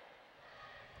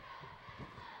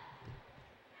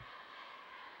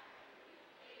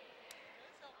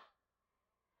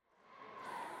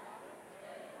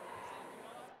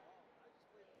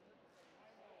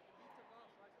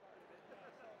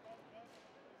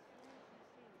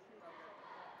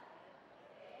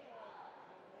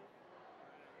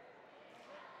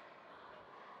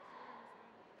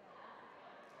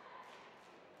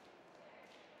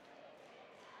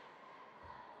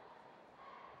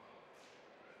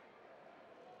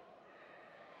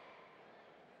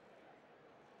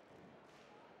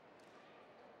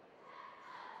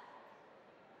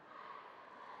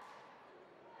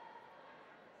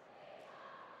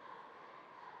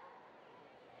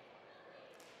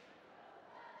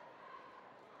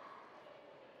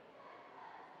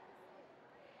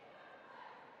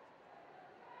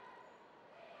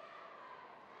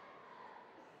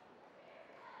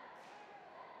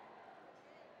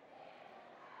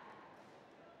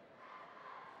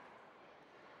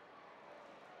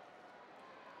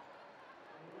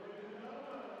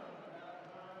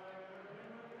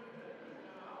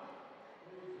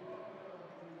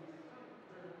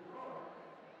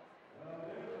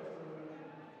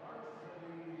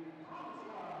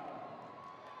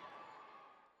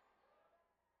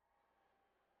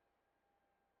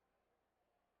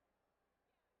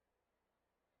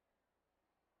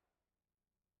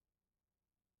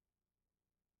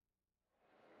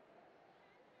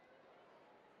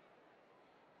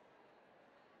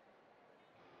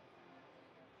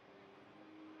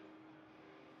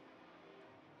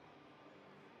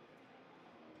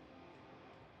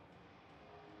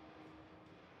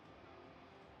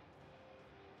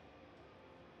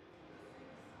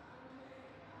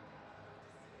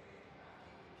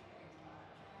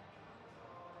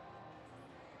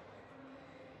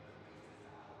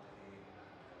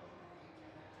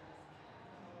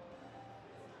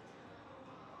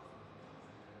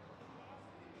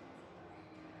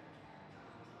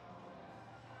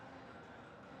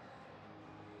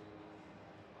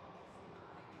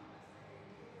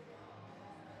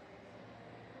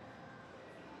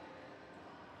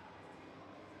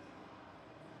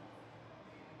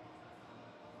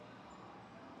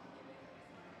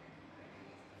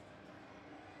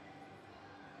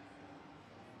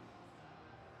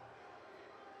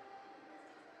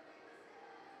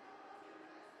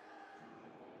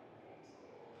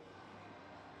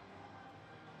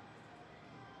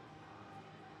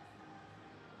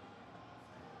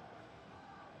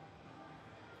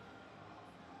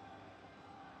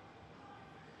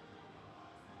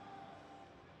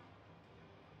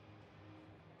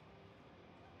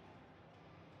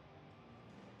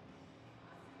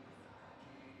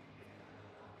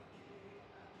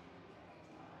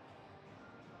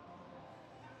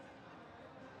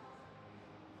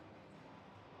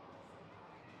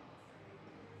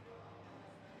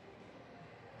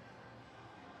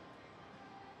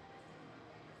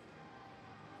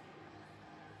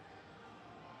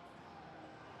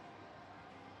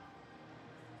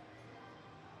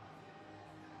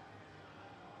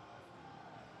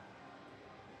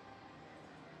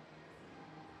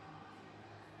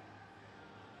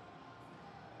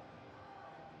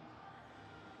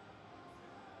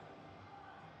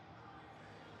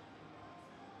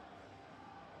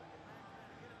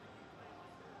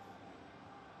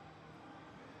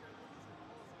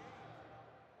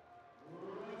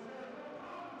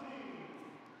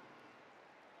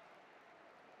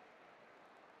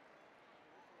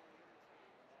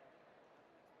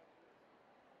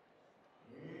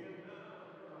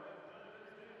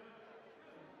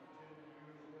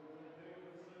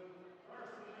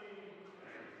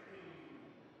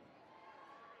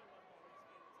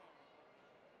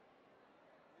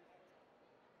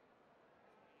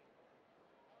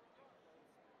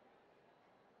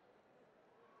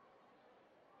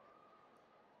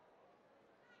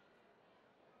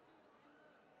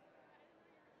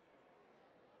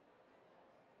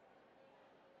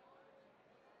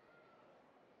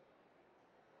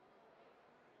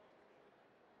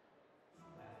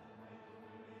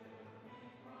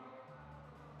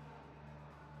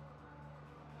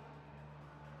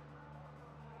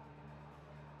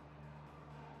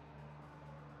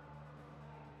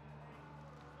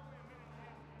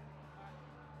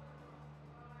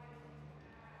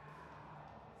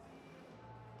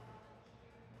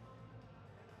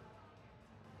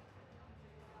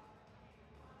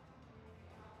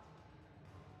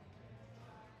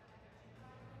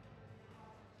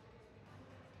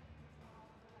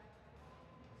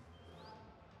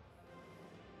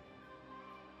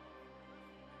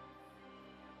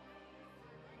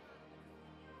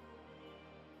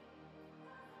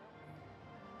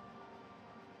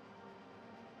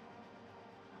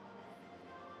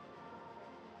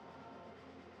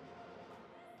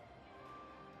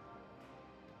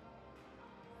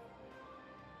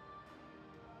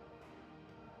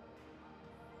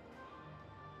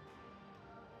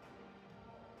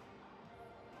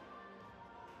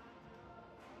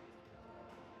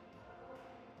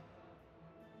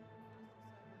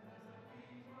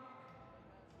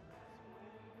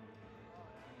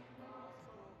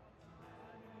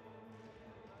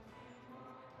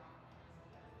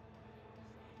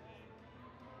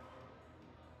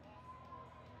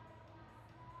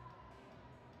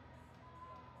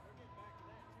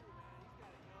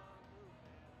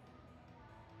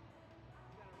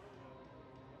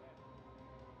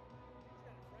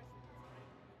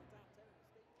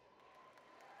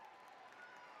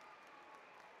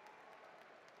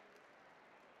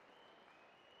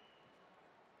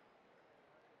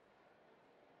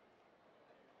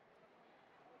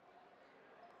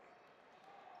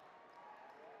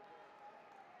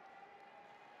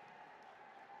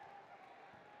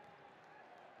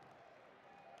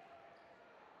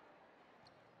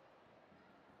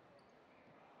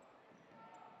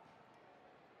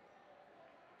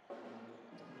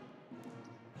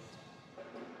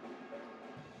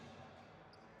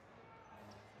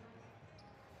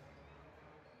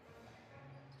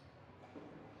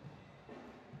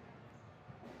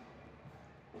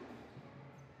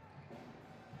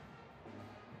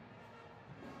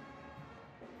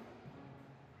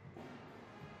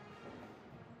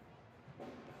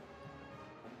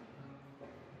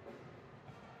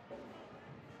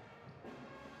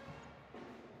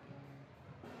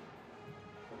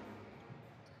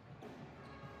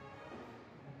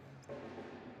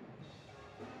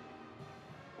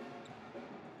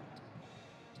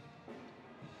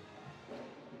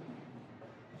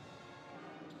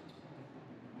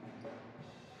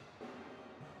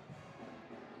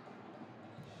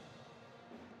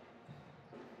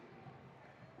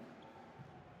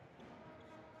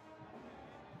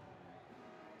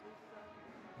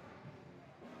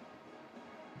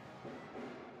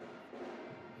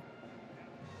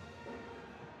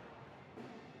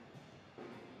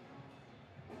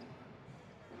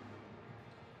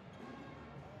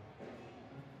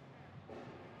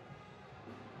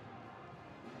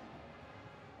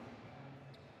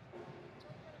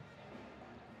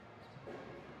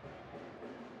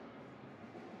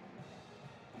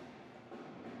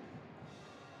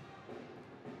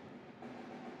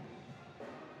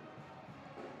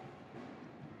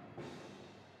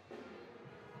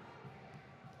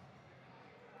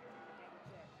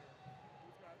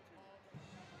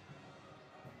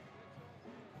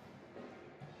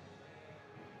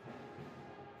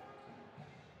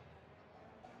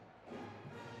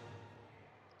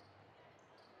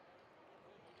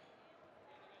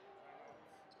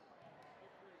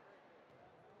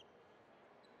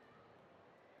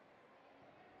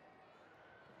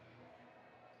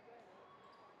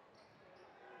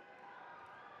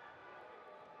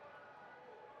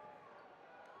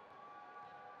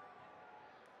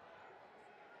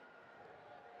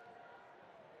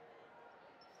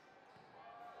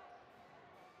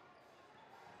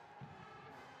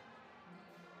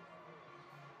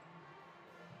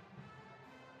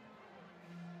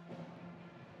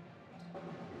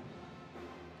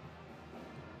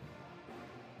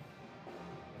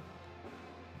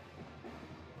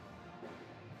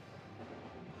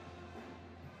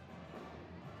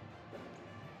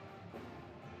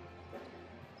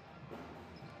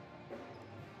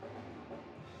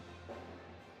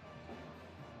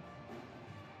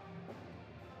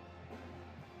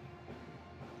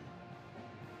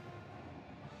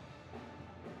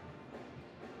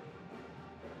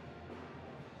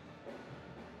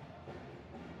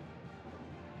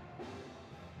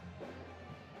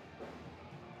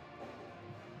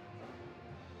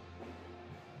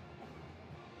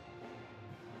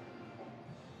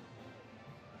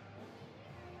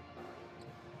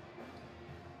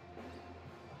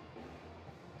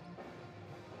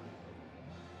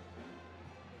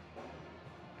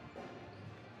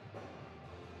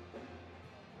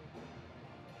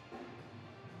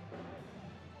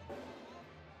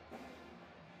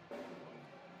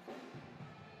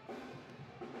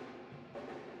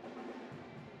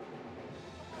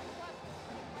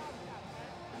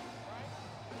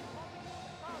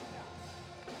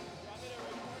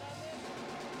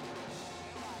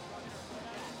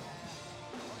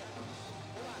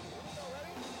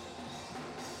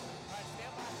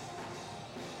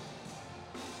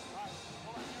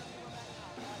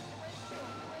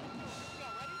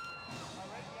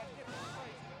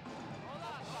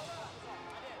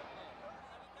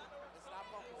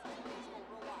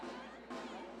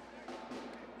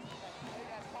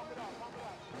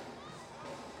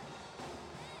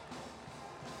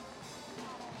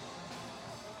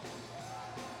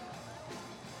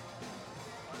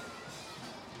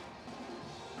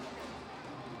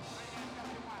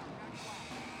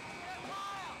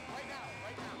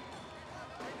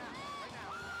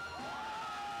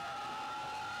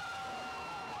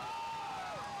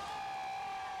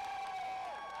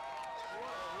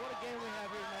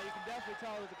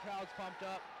 tell that the crowd's pumped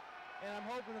up, and I'm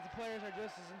hoping that the players are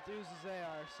just as enthused as they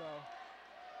are. So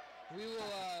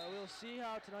we'll see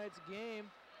how tonight's game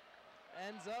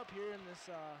ends up here in this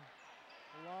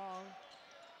long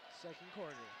second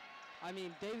quarter. I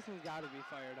mean, Davison's got to be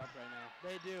fired up right now.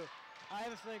 They do. I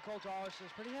have a feeling Coach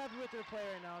Alderson's pretty happy with their play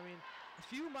right now. I mean, a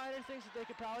few minor things that they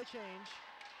could probably change,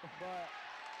 but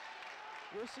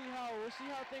we'll see how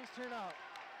things turn out.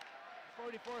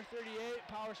 44-38,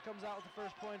 Powers comes out with the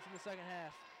first points in the second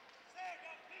half.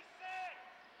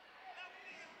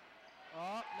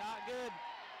 Oh, not good.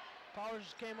 Powers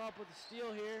just came up with a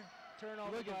steal here.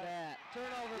 Turnover. Look at that.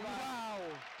 Turnover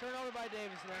by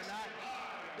Davison there.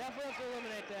 Definitely have to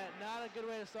eliminate that. Not a good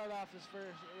way to start off this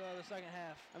the second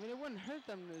half. I mean, it wouldn't hurt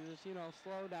them to just,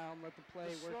 slow down, let the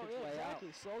play work its way out.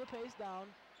 Exactly. Slow the pace down.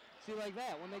 See, like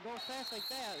that. When they go fast like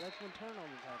that, that's when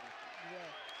turnovers happen. Yeah.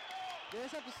 They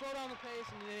just have to slow down the pace,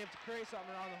 and they have to create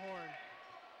something around the horn.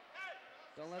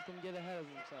 Don't let them get ahead of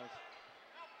themselves.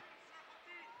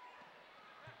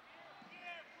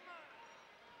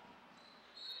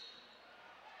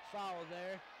 Foul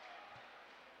there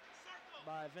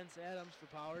by Vince Adams for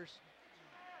Powers.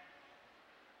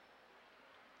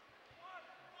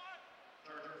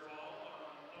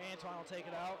 Antoine will take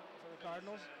it out for the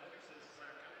Cardinals.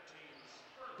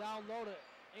 Down low to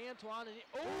Antoine, and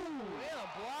a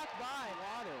block by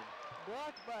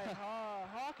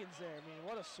Hawkins there. I mean,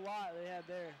 what a swat they had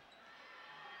there.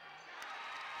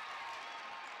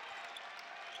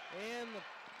 And the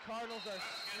Cardinals are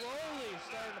slowly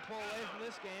starting to pull away from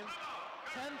this game.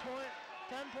 10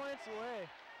 points away.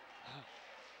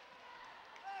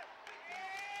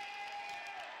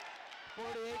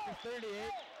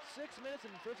 48-38. 6 minutes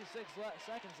and 56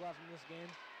 seconds left in this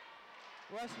game.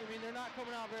 Weston, I mean, they're not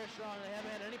coming out very strong. They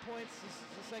haven't had any points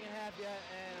the second half yet,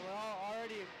 and we're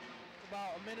already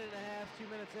about a minute and a half, 2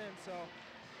 minutes in. So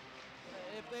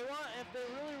if they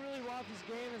really, really want this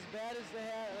game as bad as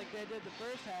they did the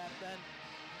first half, then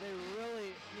they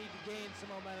really need to gain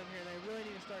some momentum here. They really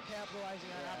need to start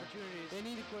capitalizing on opportunities. They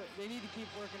need to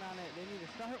keep working on it. They need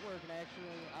to start working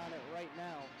actually on it right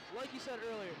now. Like you said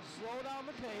earlier, slow down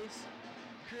the pace,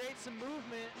 create some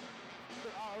movement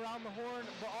around the horn,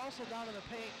 but also down in the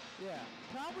paint. Yeah.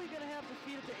 Probably going to have to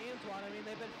feed it to Antoine. I mean,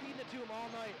 they've been feeding it to him all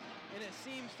night, and it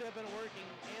seems to have been working.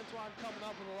 Antoine coming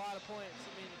up with a lot of points.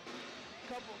 I mean,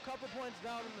 couple points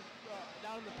down in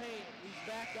the paint. He's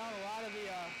backed down a lot of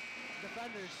the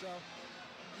defenders. So,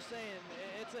 I'm just saying,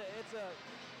 it's a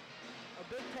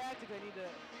big tactic they need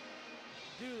to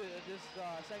do this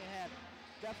second half.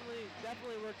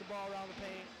 Definitely work the ball around the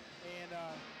paint, and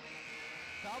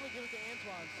probably give it to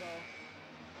Antoine. So.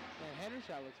 Man,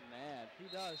 Hendershot looks mad. He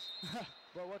does.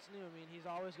 But what's new? I mean, he's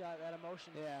always got that emotion,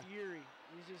 fury.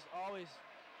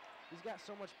 He's got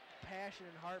so much passion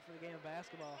and heart for the game of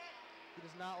basketball. He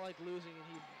does not like losing, and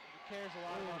he cares a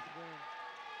lot about the game.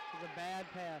 It's a bad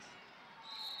pass.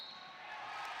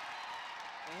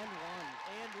 And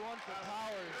one for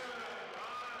Powers.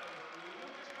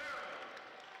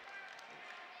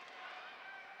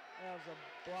 That was a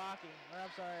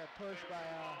a push by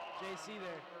JC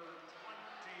there.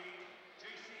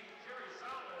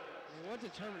 What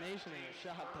determination in the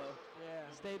shot, though. Yeah.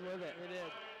 Stayed with it. They did.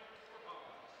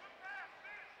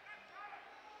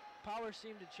 Powers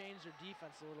seemed to change their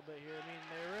defense a little bit here. I mean,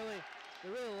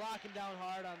 they're really locking down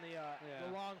hard on the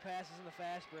long passes and the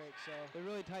fast break. So they're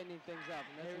really tightening things up,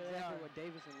 and that's exactly what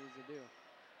Davison needs to do.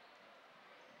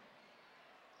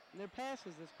 And their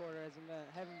passes this quarter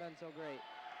haven't been so great.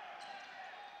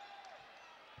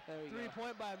 There we go.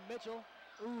 3-point by Mitchell.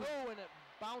 Oh, and it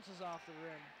bounces off the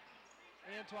rim.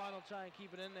 Antoine will try and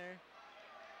keep it in there.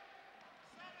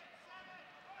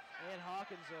 And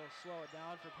Hawkins will slow it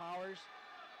down for Powers.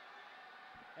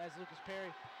 As Lucas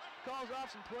Perry calls off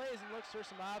some plays and looks for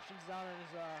some options down in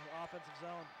his offensive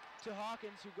zone. To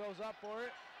Hawkins, who goes up for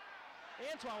it.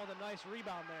 Antoine with a nice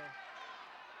rebound there.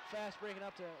 Fast breaking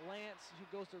up to Lance, who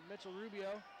goes to Mitchell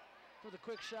Rubio for the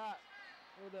quick shot.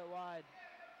 A little bit wide.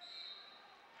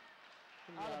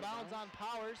 Out of bounds on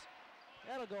Powers.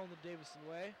 That'll go in the Davison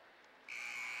way.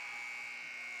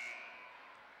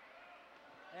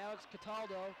 Alex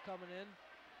Cataldo coming in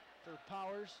for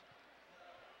Powers.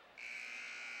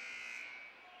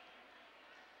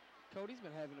 Cody's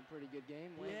been having a pretty good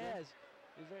game. He has.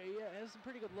 He has some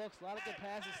pretty good looks. A lot of good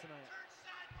passes tonight.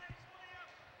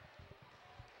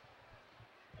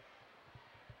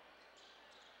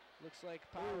 Looks like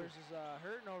Powers is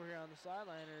hurting over here on the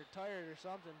sideline or tired or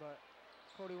something, but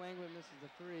Cody Wangwood misses the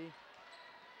three.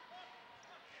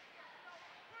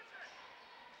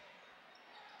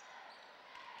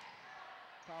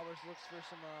 Powers looks for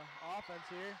some offense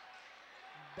here.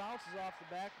 bounces off the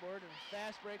backboard and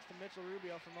fast breaks to Mitchell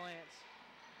Rubio from Lance.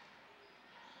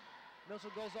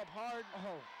 Mitchell goes up hard.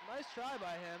 Oh, nice try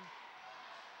by him.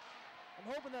 I'm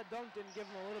hoping that dunk didn't give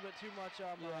him a little bit too much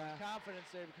confidence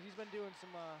there because he's been doing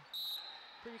some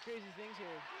pretty crazy things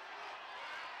here.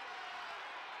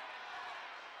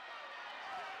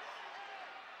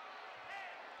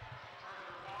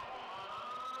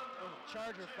 There's a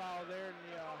Charger foul there, and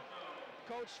the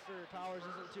coach for Powers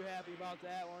isn't too happy about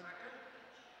that one.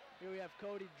 Here we have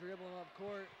Cody dribbling up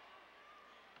court.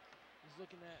 He's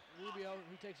looking at Rubio.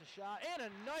 He takes a shot, and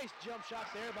a nice jump shot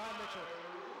there by Mitchell.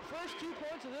 First 2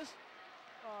 points of this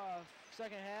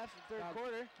second half, third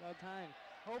quarter. About time.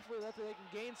 Hopefully they can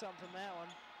gain something from that one.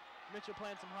 Mitchell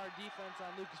playing some hard defense on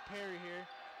Lucas Perry here.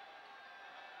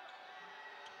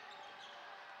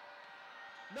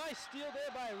 Nice steal there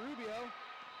by Rubio.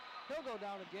 He'll go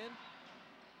down again.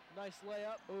 Nice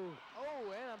layup. Ooh.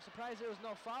 Oh, and I'm surprised there was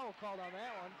no foul called on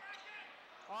that one.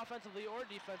 Offensively or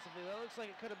defensively. That looks like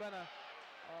it could have been a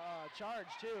charge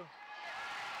too.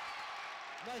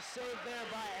 Nice save there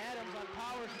by Adams on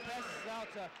Powers. He passes it out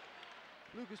to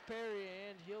Lucas Perry,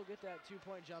 and he'll get that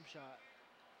 2-point jump shot.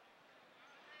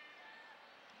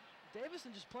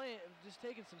 Davison just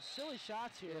taking some silly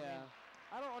shots here. Yeah.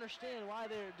 I mean, I don't understand why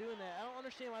they're doing that. I don't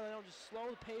understand why they don't just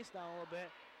slow the pace down a little bit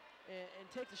and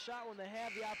take the shot when they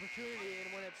have the opportunity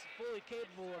and when it's fully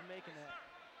capable of making it.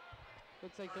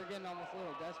 Looks like they're getting almost a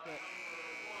little desperate.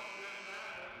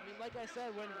 I mean, like I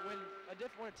said, when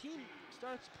a team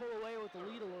starts to pull away with the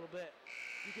lead a little bit,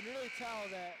 you can really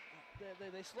tell that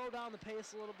they slow down the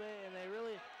pace a little bit, and they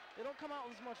don't come out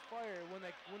with as much fire when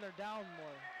they're down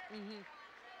more. Mm-hmm.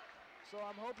 So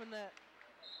I'm hoping that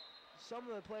some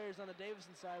of the players on the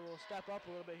Davison side will step up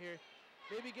a little bit here,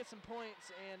 maybe get some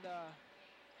points and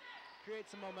create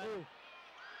some momentum. Ooh.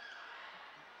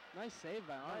 Nice save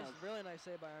by Arnold. Really nice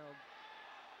save by Arnold.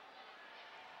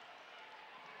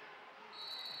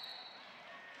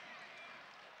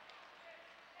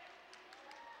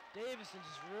 Davison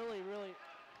just really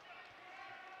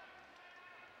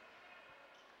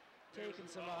taking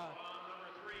some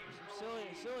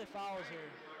silly fouls here.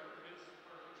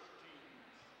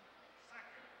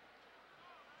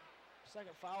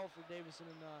 Second foul for Davison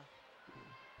in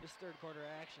this third quarter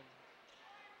action.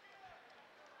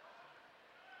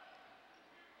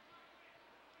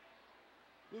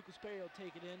 Lucas Perry will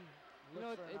take it in,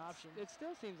 look for an option. It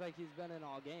still seems like he's been in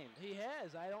all game. He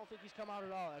has. I don't think he's come out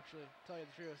at all, actually, to tell you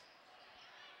the truth.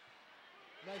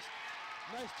 Nice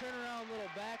turnaround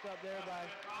little backup there by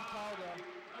Cataldo.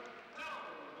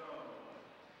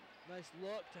 Nice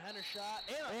look to Hendershot.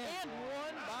 And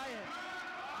one by him.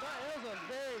 That was a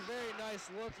very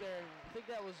nice look there. I think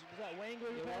was that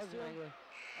Wangler who passed to him? Wangler.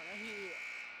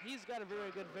 He's got a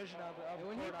very good vision of the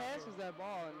when he passes that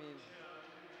ball, I mean,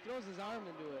 throws his arm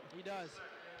into it. He does.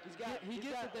 He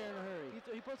gets it there in a hurry.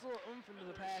 He puts a little oomph into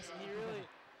the pass, and he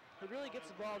really gets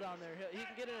the ball down there. He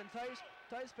can get it in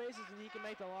tight spaces, and he can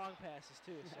make the long passes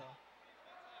too. So.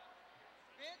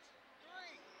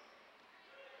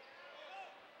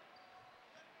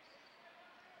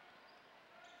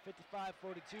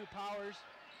 55-42, Powers.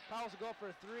 Powers will go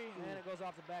for a three, and it goes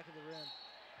off the back of the rim.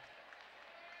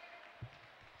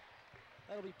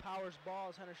 That'll be Powers'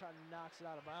 ball as Hendershot knocks it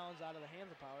out of bounds, out of the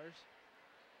hands of Powers.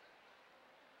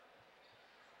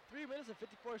 3 minutes and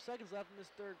 54 seconds left in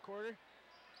this third quarter.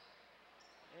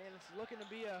 And it's looking to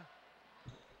be a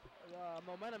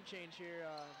momentum change here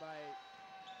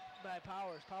by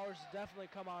Powers. Powers has definitely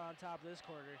come out on top of this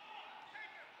quarter.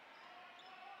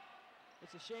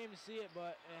 It's a shame to see it,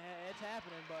 but it's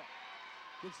happening. But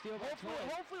good steal by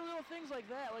hopefully little things like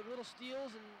that, like little steals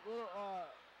and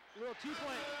little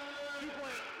two-point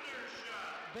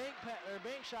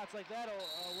bank shots like that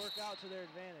will work out to their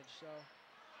advantage. So,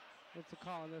 what's the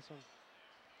call on this one?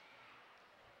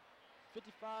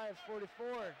 55-44.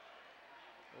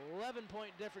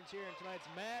 11-point difference here in tonight's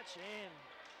match, and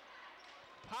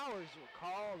Powers will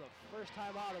call the first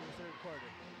time out of the third quarter.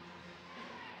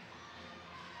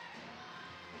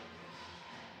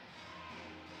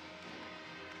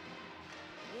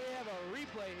 We have a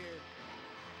replay here.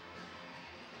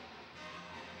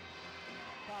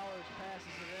 Powers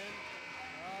passes it in.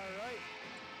 All right.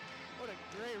 What a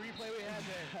great replay we had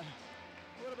there.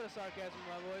 A little bit of sarcasm in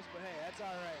my voice, but hey, that's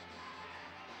all right.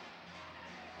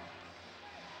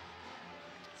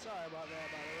 Sorry about that,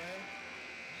 by the way.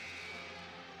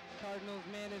 Cardinals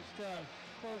managed to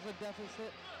close the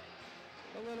deficit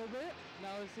a little bit.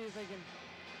 Now let's see if they can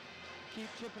keep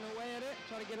chipping away at it,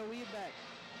 try to get a lead back.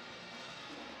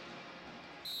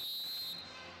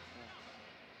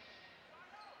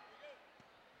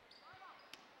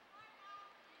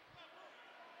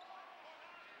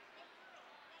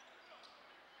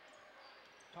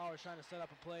 Powers trying to set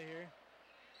up a play here.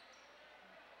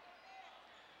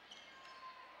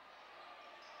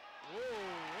 Whoa,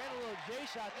 and a little J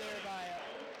shot there by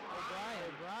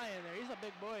O'Brien there. He's a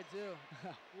big boy too.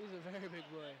 He's a very big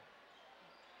boy.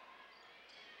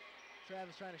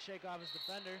 Travis trying to shake off his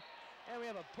defender. And we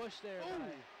have a push there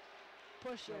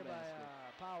by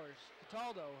Powers.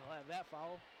 Cataldo will have that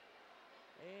foul.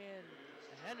 And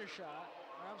a Hendershot.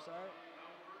 I'm sorry.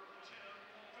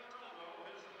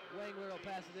 Langler will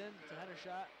pass it in to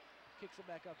Hendershot. Kicks it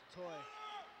back up to Toy.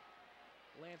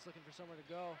 Lance looking for somewhere to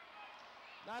go.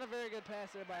 Not a very good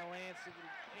pass there by Lance.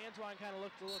 Antoine kind of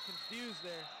looked a little confused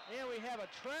there. And we have a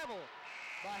travel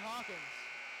by Hawkins.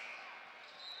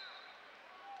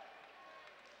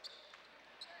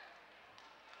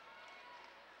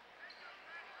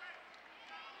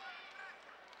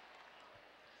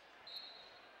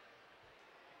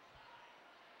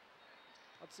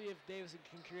 Let's see if Davison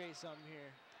can create something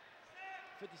here.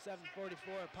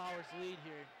 57-44, Powers lead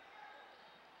here.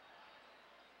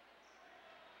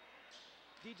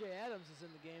 DJ Adams is in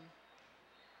the game.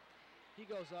 He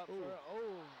goes up for,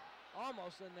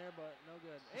 almost in there, but no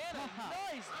good. And a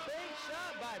nice big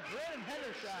shot by Brandon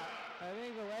Hendershot. I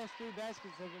think the last 3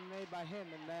 baskets have been made by him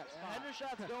in that spot.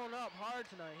 Hendershot's going up hard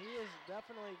tonight. He is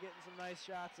definitely getting some nice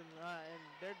shots, and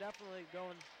they're definitely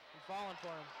going and falling for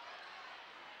him.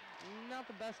 Not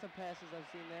the best of passes I've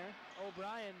seen there.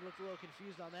 O'Brien looked a little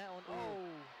confused on that one.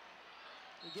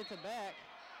 He gets it back.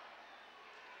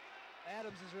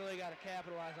 Adams has really got to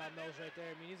capitalize on those right there.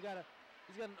 I mean, he's got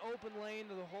an open lane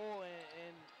to the hole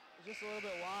and just a little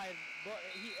bit wide. But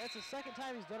that's the second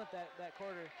time he's done it that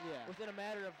quarter. Yeah. Within a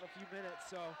matter of a few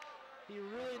minutes. So he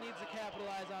really needs to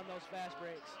capitalize on those fast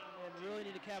breaks and really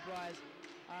need to capitalize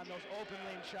on those open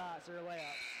lane shots or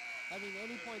layups. I mean,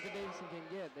 any point that Davison can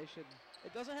get, they should.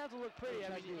 It doesn't have to look pretty.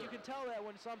 I mean, you can tell that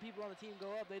when some people on the team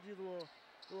go up, they do the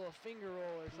little finger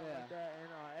roll or something like that, and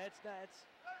it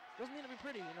doesn't need to be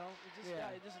pretty, you know.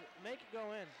 Just make it go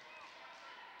in.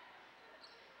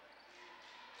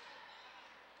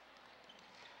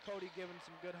 Cody giving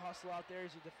some good hustle out there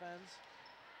as he defends.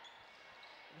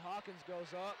 And Hawkins goes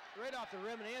up right off the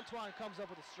rim, and Antoine comes up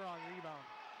with a strong rebound.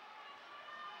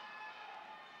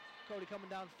 Cody coming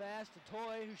down fast to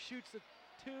Toy, who shoots the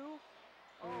 2.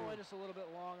 And just a little bit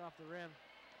long off the rim.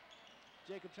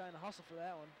 Jacob trying to hustle for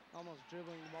that one. Almost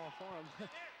dribbling the ball for him.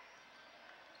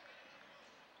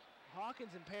 Hawkins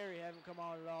and Perry haven't come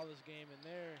out at all this game, and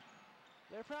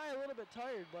they're probably a little bit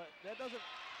tired, but that doesn't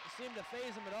seem to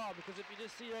phase them at all, because if you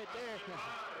just see right there,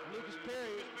 Lucas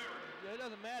Perry, it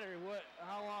doesn't matter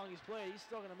how long he's played, he's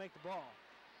still going to make the ball.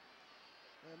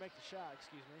 Make the shot,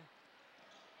 excuse me.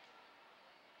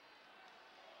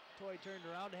 Toy turned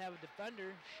around to have a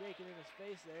defender shaking in his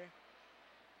face there.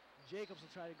 Jacobs will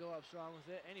try to go up strong with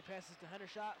it, and he passes to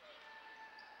Hendershot.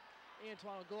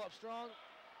 Antoine will go up strong.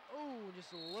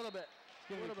 Just a little bit.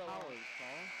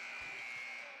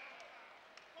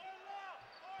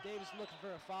 Davis looking for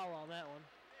a foul on that one.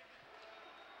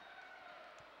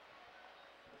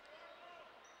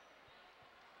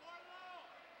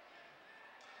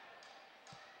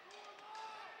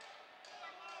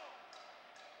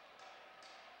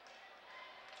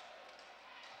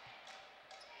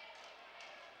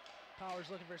 Powers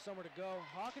looking for somewhere to go.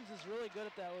 Hawkins is really good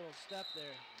at that little step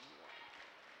there.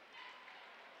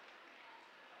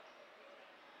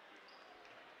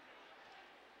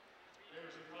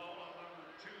 There's a foul on number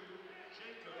 2,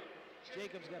 Jacob.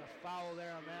 Jacob's got a foul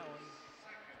there on that one.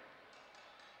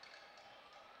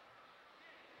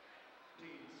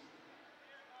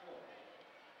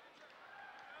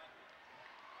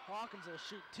 Hawkins will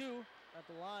shoot 2 at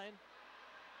the line.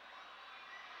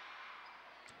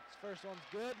 His first one's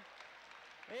good.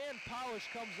 And Powers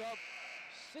comes up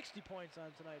 60 points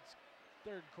on tonight's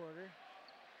third quarter.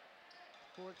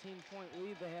 14-point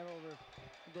lead they have over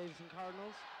the Davison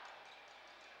Cardinals.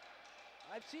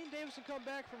 I've seen Davison come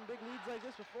back from big leads like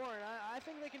this before, and I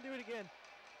think they can do it again.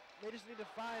 They just need to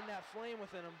find that flame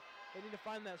within them. They need to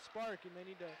find that spark, and they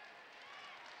need to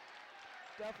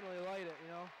definitely light it,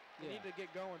 you know? They need to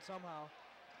get going somehow.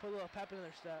 Put a little pep in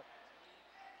their step.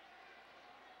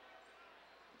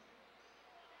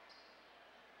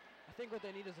 I think what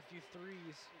they need is a few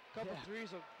threes. A couple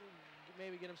threes will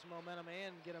maybe get them some momentum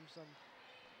and get them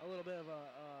a little bit of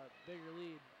a bigger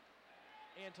lead.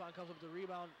 Antoine comes up with the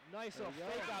rebound. Nice little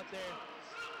fake out there.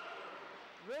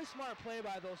 Really smart play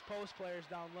by those post players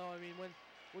down low. I mean, when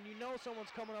you know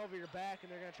someone's coming over your back and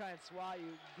they're going to try and swat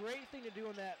you, great thing to do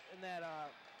in that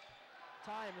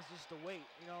time is just to wait,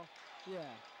 you know? Yeah.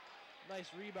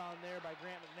 Nice rebound there by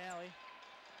Grant McNally.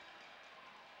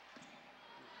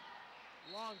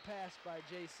 Long pass by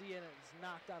JC, and it's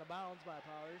knocked out of bounds by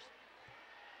Powers.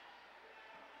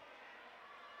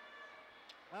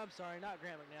 I'm sorry, not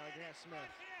Grant McNally, Grant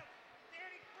Smith.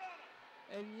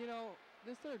 And, you know,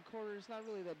 this third quarter, it's not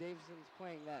really that Davison's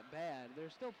playing that bad.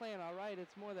 They're still playing all right.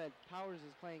 It's more that Powers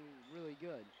is playing really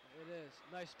good. It is.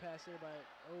 Nice pass there by,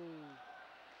 a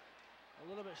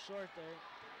little bit short there.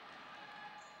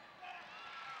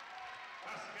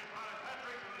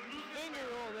 Finger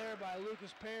roll there by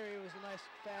Lucas Perry. It was a nice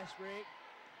fast break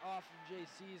off of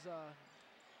JC's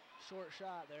short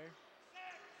shot there.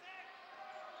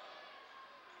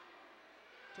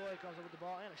 Toy comes up with the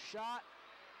ball and a shot.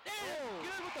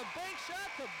 Good with the bank shot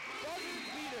to buzzer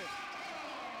beater.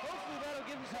 Hopefully that'll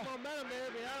give him some momentum there.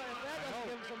 But if that doesn't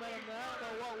give him some momentum, then I don't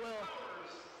know what will.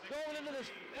 Going into this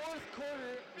fourth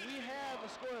quarter, we have a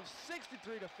score of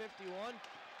 63 to 51.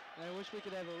 And I wish we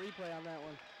could have a replay on that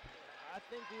one. I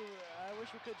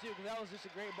wish we could too, because that was just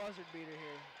a great buzzard beater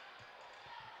here.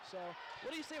 So,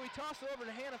 what do you say we toss it over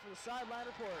to Hannah for the sideline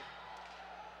report?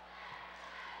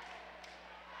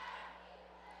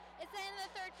 It's the end of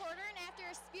the third quarter, and after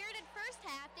a spirited first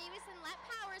half, Davison let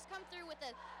Powers come through with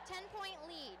a 10-point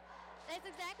lead. That's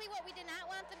exactly what we did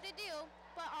not want them to do,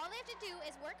 but all they have to do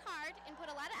is work hard and put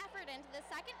a lot of effort into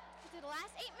the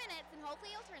last 8 minutes, and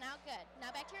hopefully it'll turn out good.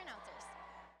 Now back to your announcers.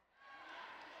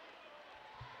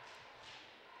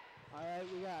 All right,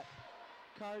 we got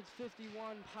Cards 51,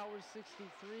 Powers 63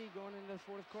 going into the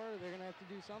fourth quarter. They're going to have to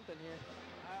do something here.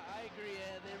 I agree.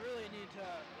 They really need to.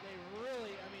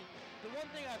 I mean, the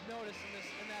one thing I've noticed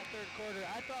in that third quarter,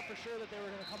 I thought for sure that they were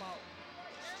going to come out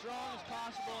strong as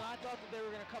possible, and I thought that they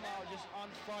were going to come out just on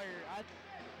fire. I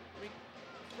mean,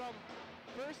 from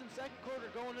first and second quarter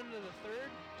going into the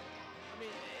third, I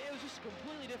mean, it was just a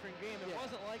completely different game. It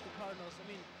wasn't like the Cardinals. I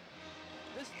mean,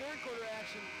 this third quarter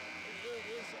action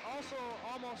is also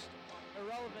almost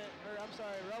relevant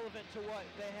to what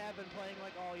they have been playing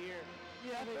like all year.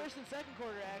 Yeah, first and second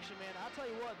quarter action, man, I'll tell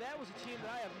you what, that was a team that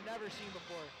I have never seen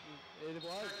before. It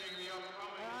was.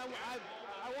 And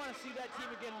I want to see that team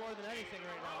again more than anything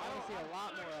right now. I want to see a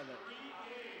lot more of it.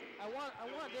 I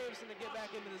want Davison to get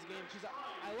back into this game because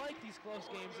I like these close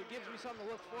games. It gives me something to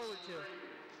look forward to.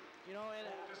 You know, and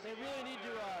they really need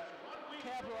to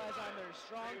capitalize on their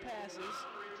strong passes,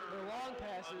 their long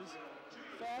passes,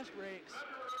 fast breaks,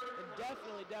 and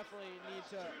definitely need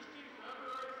to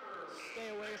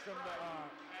stay away from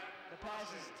the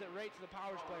passes right to the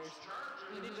Powers players.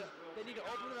 They need to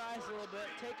open their eyes a little bit,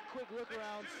 take a quick look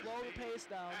around, slow the pace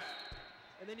down,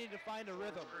 and they need to find a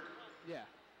rhythm. Yeah.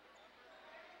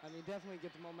 I mean, definitely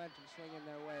get the momentum swinging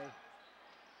their way.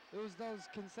 It was those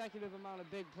consecutive amount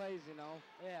of big plays, you know.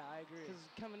 Yeah, I agree. Because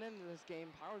coming into this game,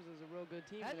 Powers is a real good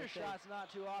team. Hendershot's not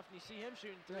too often. You see him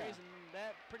shooting threes, and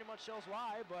that pretty much shows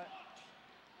why, but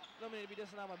don't mean to be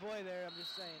dissing on my boy there. I'm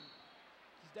just saying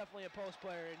he's definitely a post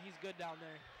player, and he's good down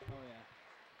there. Oh, yeah.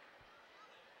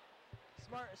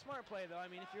 Smart play, though.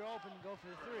 I mean, if you're open, go for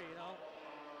the three, you know.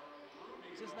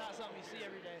 It's just not something you see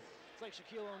every day. It's like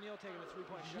Shaquille O'Neal taking a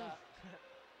three-point shot.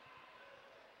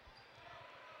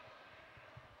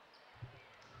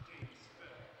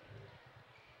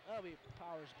 That'll be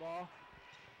Powers' ball.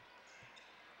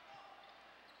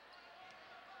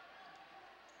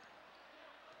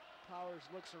 Powers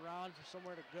looks around for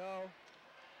somewhere to go.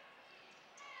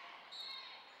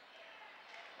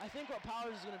 I think what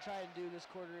Powers is going to try and do this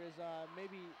quarter is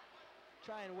maybe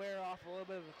try and wear off a little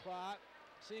bit of the clock,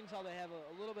 seeing how they have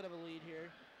a little bit of a lead here.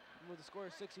 With the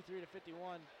score of 63 to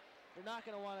 51, they're not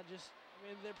going to want to just, I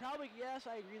mean, they're probably,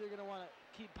 yes, I agree, they're going to want to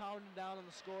keep pounding down on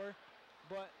the score,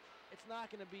 but it's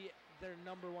not going to be their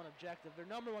number one objective. Their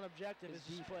number one objective is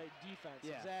to play defense.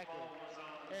 Yeah. Exactly.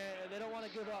 And they don't want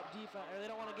to give up defense, or they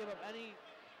don't want to give up any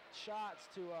shots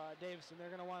to Davison.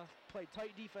 They're going to want to play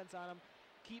tight defense on them,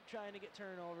 keep trying to get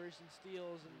turnovers and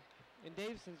steals. And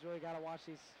Davison's really got to watch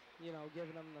these, you know,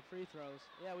 giving them the free throws.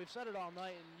 Yeah, we've said it all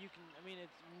night, and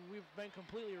we've been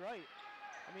completely right.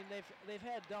 I mean, they've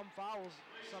had dumb fouls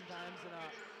sometimes, and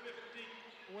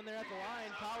when they're at the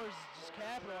line, Powers just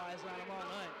capitalized on them all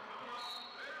night.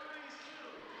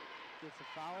 Gets a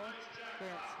foul.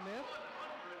 Grant Smith.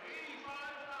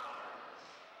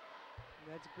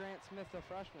 That's Grant Smith, the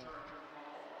freshman.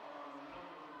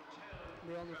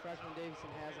 The only freshman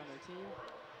Davison has on their team.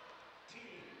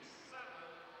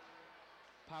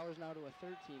 Powers now to a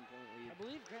 13-point lead. I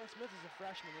believe Grant Smith is a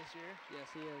freshman this year. Yes,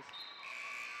 he is.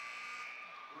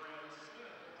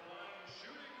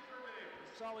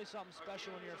 It's always something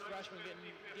special when you're a freshman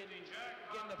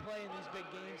getting to play in these big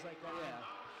games like that. Yeah.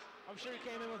 I'm sure he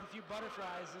came in with a few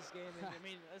butterflies this game. And, I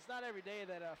mean, it's not every day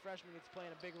that a freshman gets to play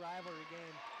in a big rivalry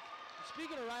game.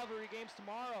 Speaking of rivalry games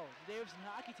tomorrow, the Davison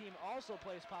hockey team also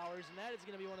plays Powers, and that is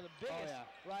going to be one of the biggest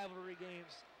rivalry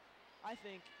games, I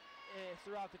think,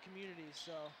 throughout the community.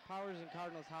 So Powers and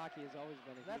Cardinals hockey has always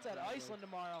been a that's huge at rivalry. Iceland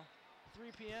tomorrow, 3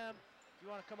 p.m. If you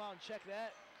want to come out and check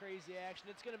that crazy action,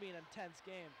 it's going to be an intense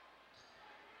game.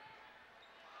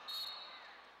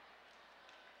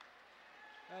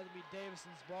 That'll be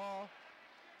Davison's ball.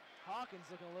 Hawkins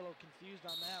looking a little confused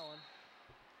on that one.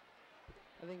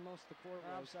 I think most of the court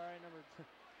I'm was. sorry,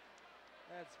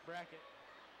 that's Brackett.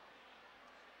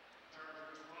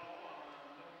 Chargers foul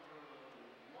on number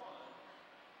 1.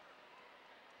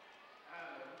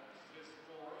 Adams, his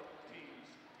 4th,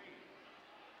 team's 8th.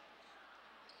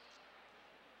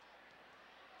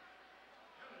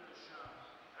 Hendershot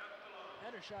at the line.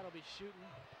 Hendershot will be shooting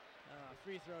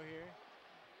free throw here.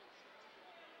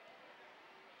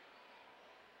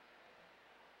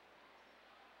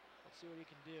 Let's see what he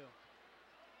can do.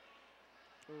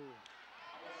 Ooh.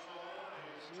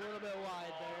 It's a little bit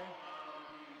wide there.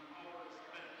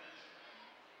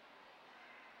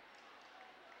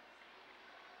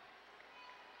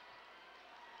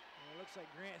 And it looks like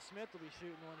Grant Smith will be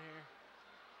shooting one here.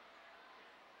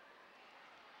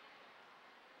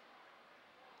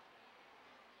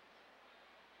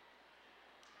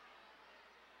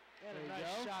 And a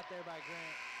nice shot there by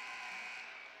Grant.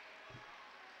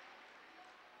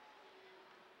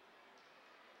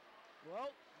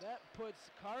 Well, that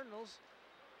puts Cardinals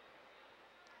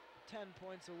 10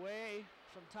 points away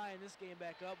from tying this game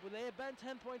back up. Well, they have been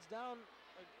 10 points down,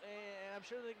 and I'm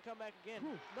sure they can come back again.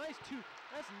 Ooh. Nice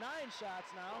that's 9 shots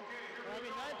now. I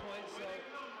mean, 9 points, so.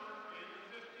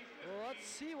 Well, let's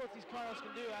see what these Cardinals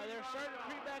can do. They're starting to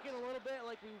creep back in a little bit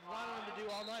like we wanted them to do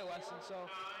all night, Weston, so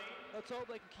let's hope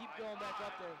they can keep going back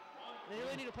up there. They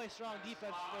really need to play strong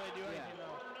defense before they do anything,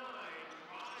 though.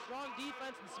 Strong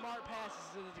defense and smart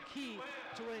passes is the key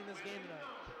to winning this game tonight.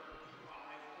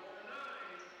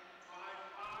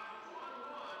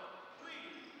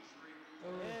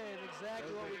 And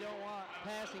exactly what we don't want.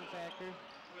 Passing factor.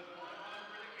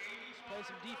 Let's play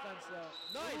some defense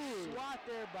though. Nice swat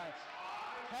there by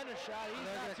Hendershot. He's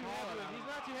not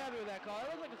too happy with that call.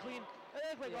 It looked like a clean.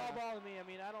 It looked like all ball to me. I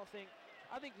mean, I think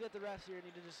that the refs here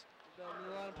need to just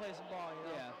let him play some ball. You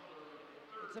know? Yeah.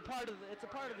 It's a part of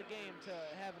the game to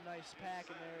have a nice pack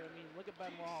in there. I mean, look at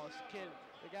Ben Wallace,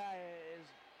 the guy is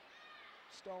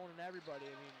stoning everybody.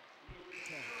 I mean,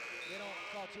 they don't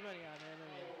call too many on him. I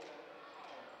mean,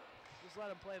 just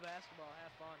let him play basketball,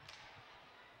 have fun.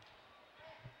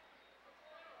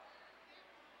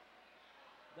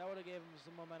 That would have gave him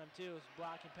some momentum too. Was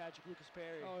blocking Patrick Lucas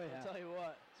Perry. Oh yeah. I'll tell you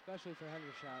what. Especially for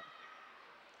Hendershot.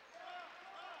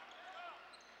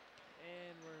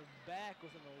 And we're back with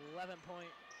an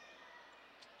 11-point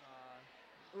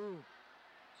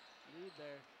lead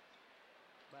there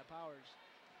by Powers.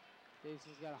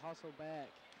 Davison's got to hustle back.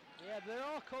 Yeah, they're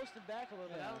all coasting back a little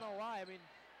bit. I Yeah. don't know why. I mean,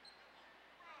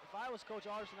 if I was Coach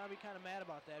Alderson, I'd be kind of mad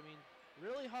about that. I mean,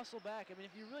 really hustle back. I mean,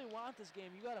 if you really want this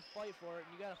game, you got to fight for it,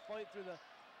 and you got to fight through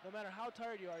no matter how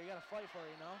tired you are, you got to fight for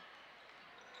it, you know?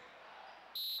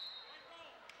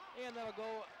 And that'll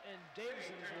go in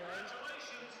Davison's way.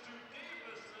 Congratulations to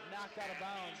Davison. Knocked out of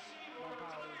bounds by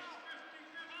Powers.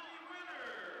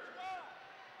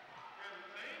 And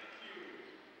thank you,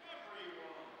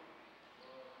 everyone,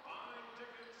 for buying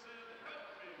tickets and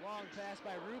helping. Long pass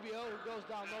by Rubio, who goes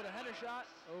down low to Hendershot.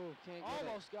 Oh, can't get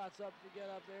Almost got up to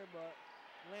get up there, but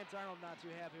Lance Arnold not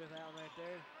too happy with that one right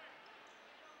there.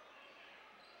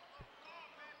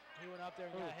 He went up there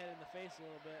and got hit in the face a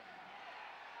little bit.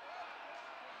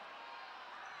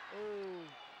 Oh,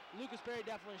 Lucas Perry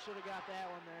definitely should have got that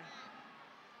one there.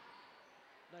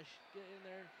 Nice, get in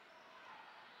there.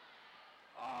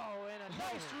 Oh, and a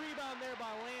nice rebound there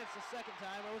by Lance the second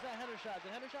time. Or was that Hendershot?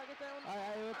 Did Hendershot get that one?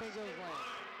 I don't think it was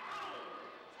Lance.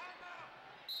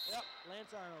 Yep,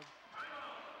 Lance Arnold.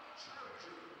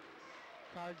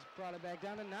 Cards brought it back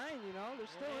down to 9, you know.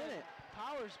 They're still in it.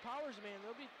 Powers, man,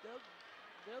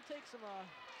 they'll take some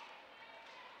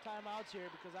timeouts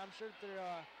here because I'm sure that their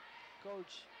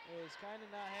coach is kind of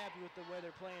not happy with the way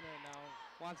they're playing right now.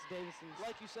 Wants Davison's.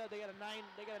 Like you said, they got a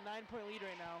 9-point lead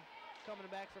right now, coming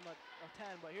back from a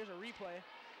 10. But here's a replay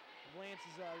of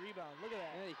Lance's rebound. Look at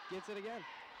that. Yeah, he gets it again.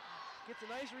 Gets a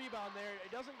nice rebound there.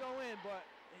 It doesn't go in, but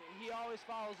he always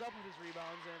follows up with his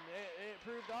rebounds, and it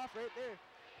proved off right there.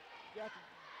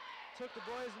 Took the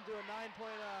boys into a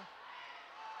 9-point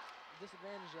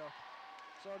disadvantage though.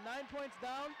 So 9 points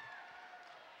down.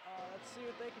 Let's see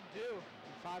what they can do.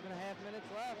 5.5 minutes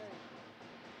left.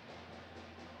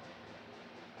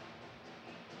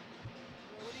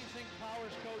 What do you think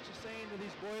Powers coach is saying to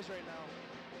these boys right now?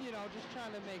 You know, just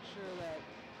trying to make sure that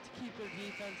keep their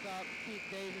defense up, keep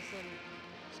Davison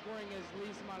scoring as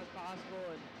least amount as possible.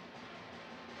 And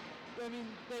I mean,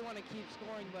 they want to keep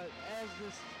scoring, but as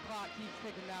this clock keeps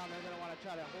ticking down, they're going to want to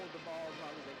try to hold the ball as long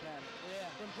as they can. Yeah.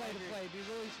 From play to play, be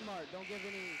really smart. Don't give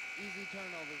any easy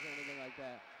turnovers or anything like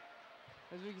that.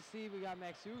 As we can see, we got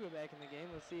Maxuga back in the game.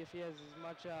 Let's see if he has as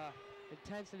much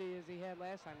intensity as he had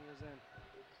last time he was in.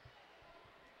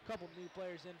 A couple new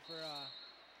players in for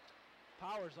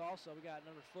Powers also. We got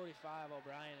number 45,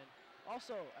 O'Brien. And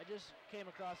also, I just came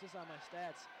across this on my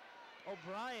stats.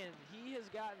 O'Brien, he has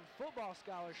gotten football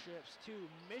scholarships to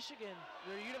Michigan,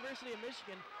 the University of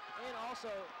Michigan, and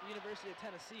also University of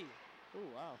Tennessee. Oh,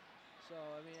 wow. So,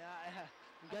 I mean,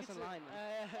 I'm guessing lineman.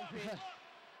 I mean,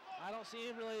 I don't see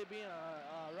him really being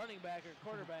a running back or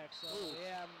quarterback, so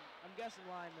yeah, I'm guessing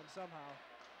lineman somehow.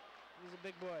 He's a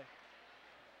big boy.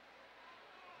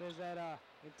 There's that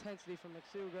intensity from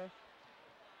Maxuga.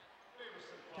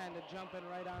 Kind of jumping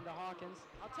right onto Hawkins.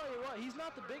 I'll tell you what, he's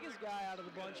not the biggest guy out of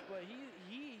the bunch, but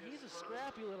he's a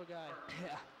scrappy little guy.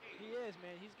 Yeah. He is,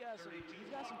 man. He's got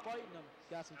some fight in him.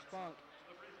 Got some spunk.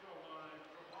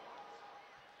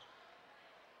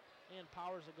 And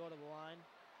Powers will go to the line.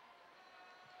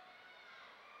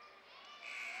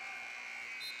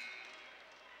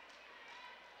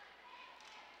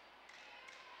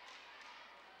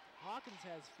 Hawkins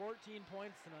has 14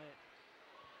 points tonight.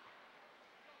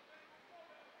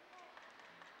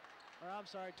 Or I'm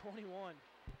sorry, 21.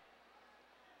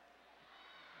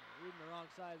 Reading the wrong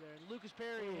side there. And Lucas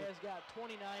Perry has got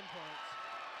 29 points.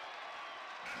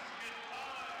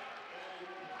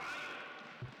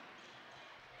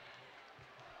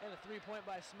 And a 3-point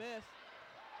by Smith.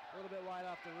 A little bit wide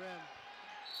off the rim.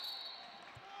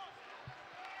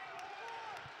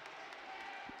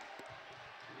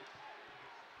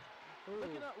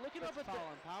 Looking up at foul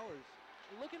on Powers.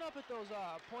 Looking up at those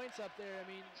points up there, I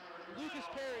mean, Lucas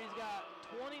Perry's got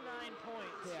 29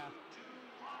 points. Yeah.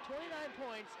 29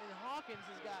 points, and Hawkins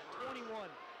has got 21.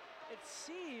 It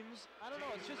seems, I don't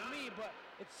know, it's just me, but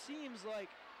it seems like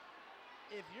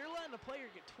if you're letting a player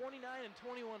get 29 and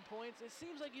 21 points, it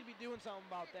seems like you'd be doing something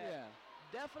about that. Yeah.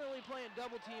 Definitely playing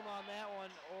double team on that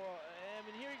one. Or I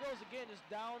mean, here he goes again, just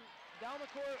down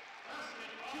the court.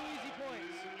 2 easy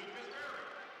points.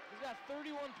 He's got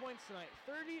 31 points tonight.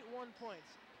 31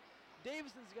 points.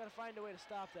 Davison's got to find a way to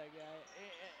stop that guy,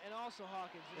 and also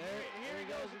Hawkins. And here he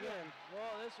goes again. Well,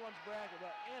 this one's bracket,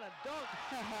 but and a dunk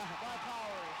by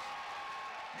Powers.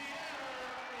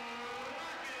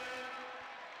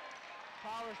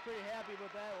 Powers pretty happy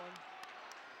with that one.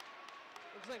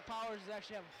 Looks like Powers is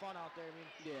actually having fun out there. I mean,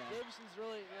 Davison's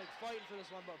really like fighting for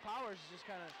this one, but Powers is just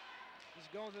kind of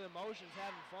just going through the motions,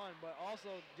 having fun, but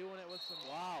also doing it with some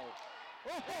wow.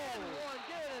 Oh, one,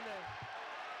 get it in there.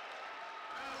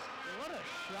 What a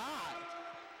shot.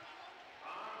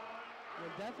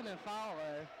 A definite foul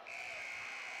there.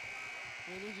 I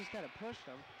mean, he just kind of pushed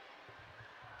him.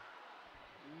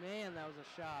 Man, that was a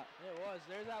shot. It was.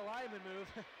 There's that lineman move.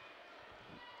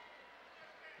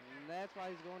 And that's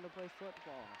why he's going to play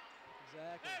football.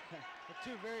 Exactly. The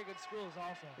two very good schools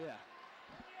also. Yeah.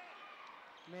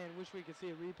 Man, wish we could see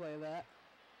a replay of that.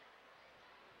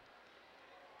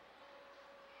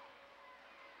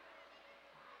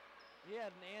 He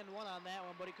had an and one on that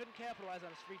one, but he couldn't capitalize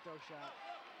on his free throw shot.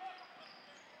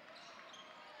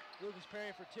 Lucas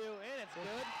Perry for 2, and it's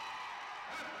good.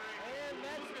 And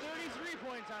that's 33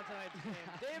 points on tonight's game.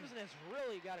 Davison has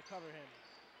really got to cover him.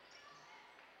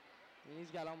 And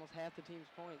he's got almost half the team's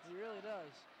points. He really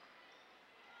does.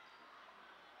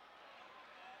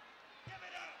 Give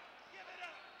it up! Give it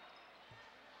up!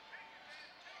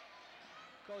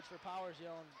 Coach for Powers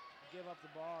yelling, give up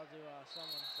the ball to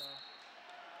someone, so.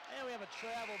 And we have a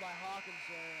travel by Hawkins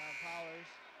there on Powers.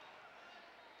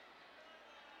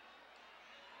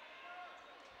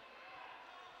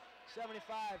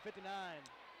 $75-59.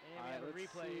 And we have a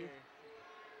replay here.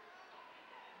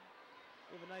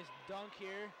 We have a nice dunk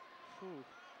here. Whew.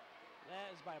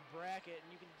 That is by Brackett,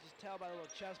 and you can just tell by the little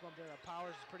chest bump there that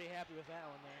Powers is pretty happy with that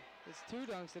one there. It's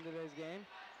 2 dunks in today's game.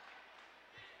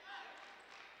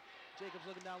 Jacobs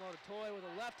looking down low to Toy with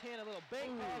a left-handed little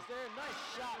bank pass there. Nice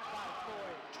shot by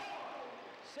Toy.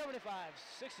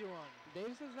 75-61.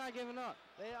 Davison's not giving up.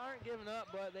 They aren't giving up,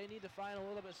 but they need to find a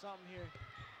little bit something here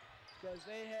because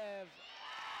they have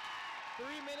 3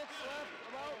 minutes left,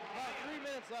 about 3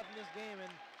 minutes left in this game, and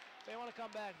if they want to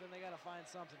come back, then they got to find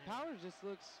something here. Powers just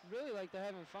looks really like they're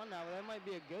having fun now, but that might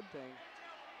be a good thing.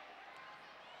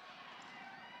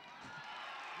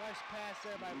 Nice pass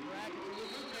there by Brackett to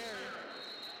Lucas Perry,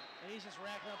 and he's just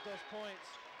racking up those points.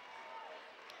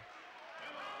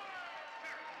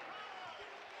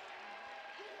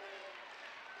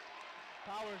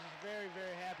 Powers is very,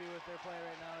 very happy with their play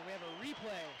right now. And we have a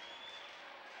replay.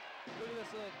 Look at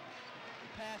this little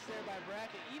pass there by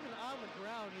Brackett. Even on the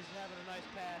ground, he's having a nice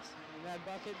pass. And that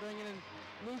bucket bringing in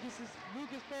Lucas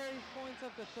Perry's points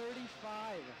up to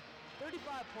 35. 35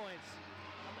 points.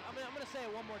 I'm going to say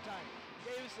it one more time.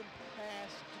 Davison has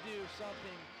to do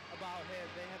something about him.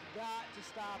 They have got to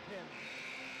stop him.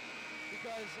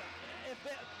 Because if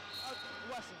they,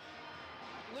 Wesson,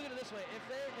 look at it this way. If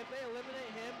they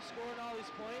eliminate him scoring all these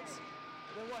points,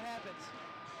 then what happens?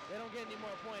 They don't get any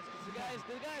more points because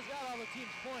the guy's got all the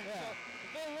team's points. Yeah. So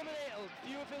if they eliminate a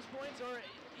few of his points or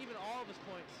even all of his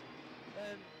points,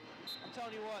 then I'm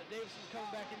telling you what, Davison's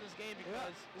coming back in this game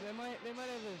because they might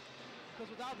have because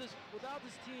without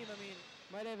this team, I mean,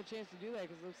 might have a chance to do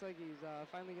that because it looks like he's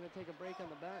finally going to take a break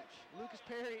on the bench. Lucas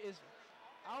Perry is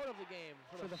out of the game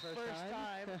for the first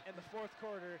time in the fourth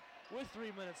quarter with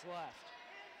 3 minutes left.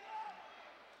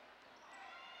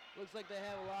 Looks like they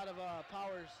have a lot of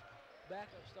Powers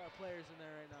backup star players in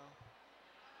there right now.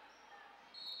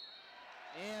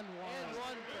 And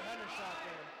one for Hendershot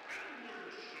there.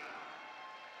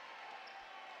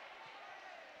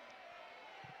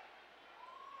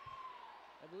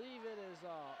 I believe it is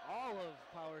all of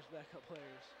Powers' backup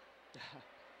players.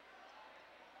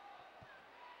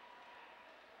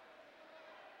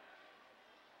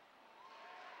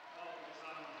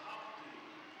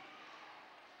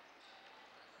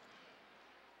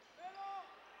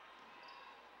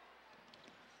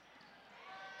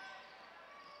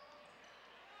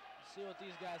 See what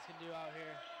these guys can do out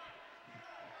here.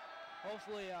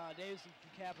 Hopefully Davison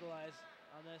can capitalize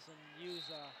on this and use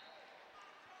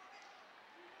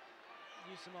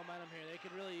some momentum here. They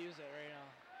could really use it right now.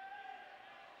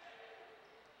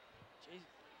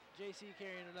 JC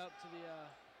carrying it up to the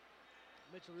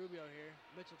Mitchell Rubio here.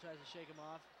 Mitchell tries to shake him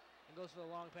off and goes for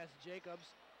the long pass to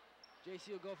Jacobs.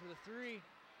 JC will go for the three.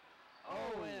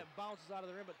 Oh, and it bounces out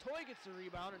of the rim, but Toy gets the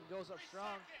rebound and goes up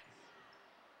strong.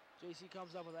 JC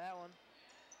comes up with that one.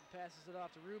 He passes it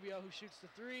off to Rubio, who shoots the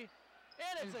three.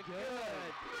 And it's a good.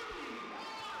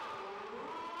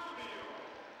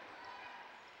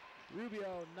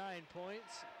 Rubio, 9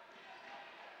 points.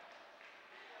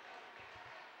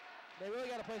 They really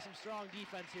got to play some strong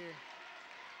defense here.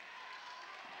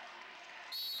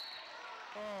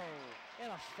 Oh,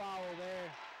 and a foul there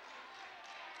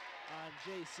on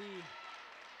JC.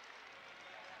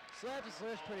 Slapped his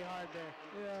wrist pretty hard there.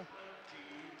 Yeah.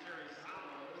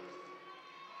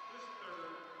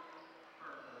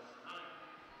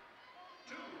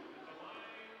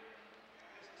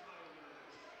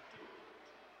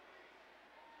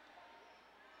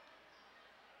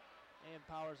 And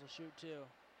Powers will shoot too.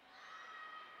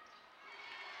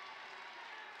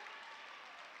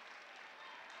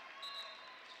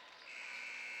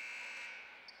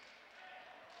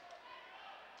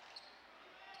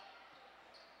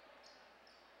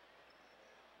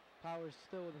 Powers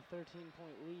still with a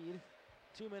 13-point lead.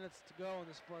 2 minutes to go in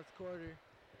this fourth quarter.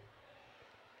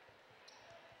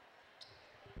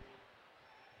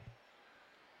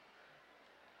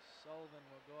 Sullivan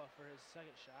will go up for his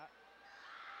second shot.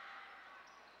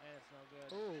 And it's no good.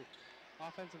 Ooh,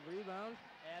 offensive rebound.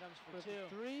 Adams for With two.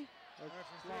 Three? Or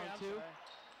for long I'm two? sorry.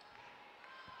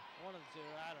 One of the two,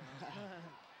 I don't know.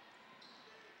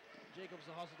 Jacobs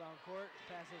will hustle down court,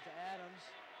 pass it to Adams.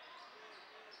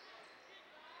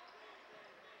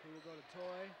 Who will go to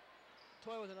Toy.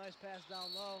 Toy with a nice pass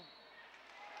down low.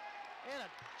 And a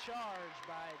charge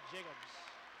by Jacobs.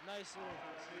 Nice little.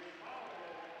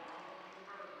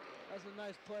 That's a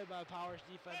nice play by Powers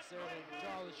defense there to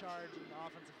draw the charge and the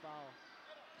offensive foul.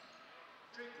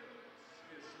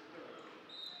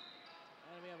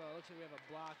 And we have looks like we have a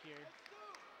block here.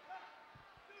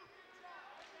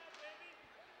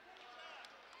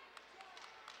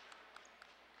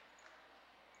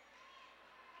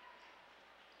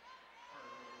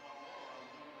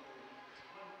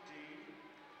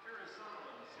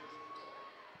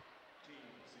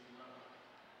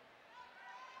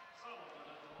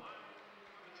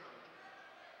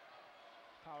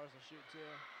 Powers will shoot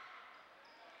too.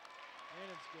 And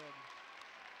it's good.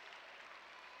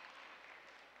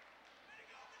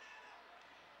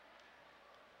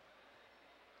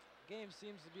 Game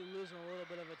seems to be losing a little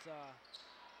bit of its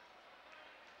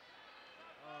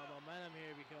momentum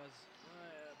here because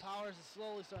Powers is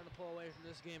slowly starting to pull away from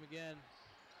this game again.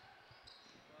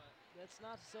 But that's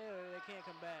not to say that they can't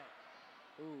come back.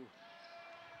 Ooh.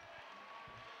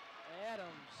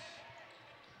 Adams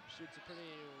shoots a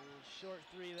pretty short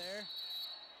three there.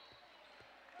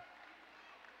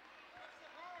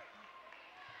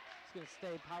 It's going to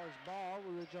stay Powers' ball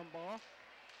with a jump ball.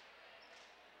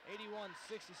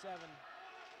 81-67.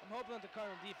 I'm hoping that the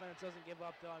Cardinal defense doesn't give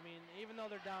up, though. I mean, even though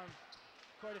they're down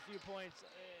quite a few points,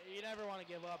 you never want to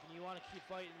give up, and you want to keep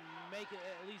fighting and make it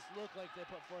at least look like they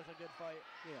put forth a good fight.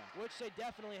 Yeah. Which they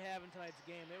definitely have in tonight's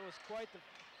game. It was quite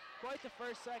the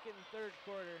first, second, and third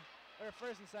quarter, or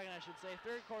first and second, I should say.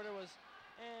 Third quarter was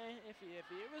iffy.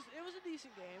 It was a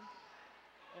decent game,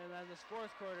 and then this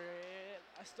fourth quarter,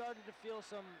 I started to feel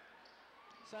some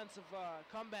sense of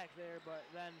comeback there, but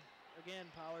then again,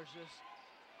 Powers just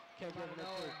Can't give it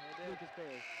out of nowhere. to Lucas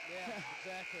Perry. Yeah,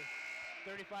 exactly.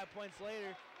 35 points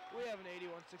later, we have an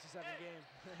 81-67 game.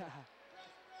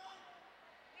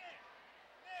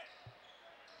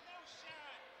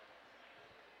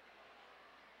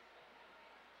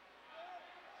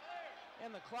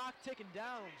 And the clock ticking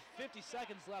down, 50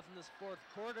 seconds left in this fourth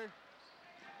quarter.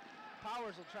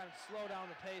 Powers will try to slow down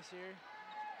the pace here.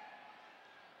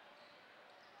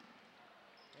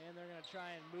 And they're going to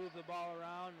try and move the ball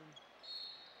around and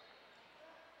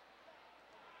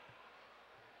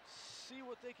see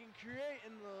what they can create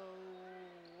in the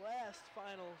last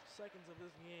final seconds of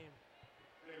this game.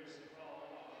 Davison foul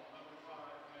on number 5,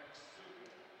 next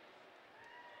Suga.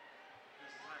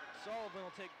 Sullivan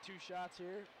will take 2 shots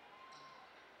here.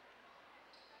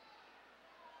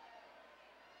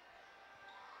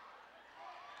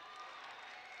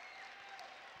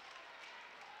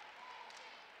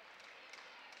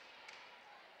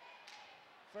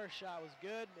 First shot was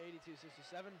good, 82-67.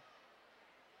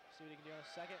 See what he can do in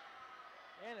a second.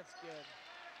 And it's good.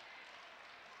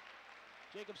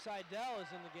 Jacob Seidel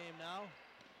is in the game now.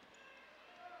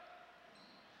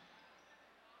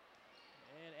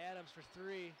 And Adams for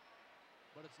 3,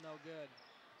 but it's no good.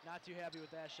 Not too happy with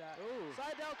that shot. Ooh.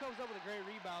 Seidel comes up with a great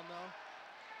rebound, though.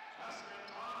 Basket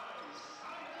by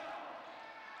Seidel.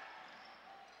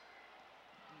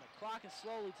 And the clock is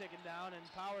slowly ticking down, and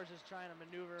Powers is trying to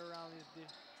maneuver around these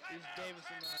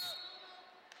Davison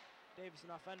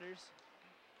offenders.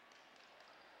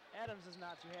 Adams is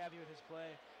not too happy with his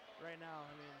play right now.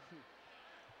 I mean,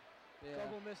 Yeah.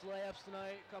 couple missed layups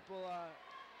tonight, couple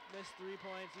missed 3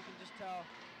 points. You can just tell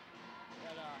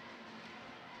that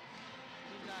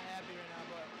he's not happy right now,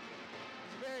 but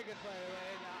he's a very good player,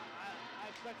 and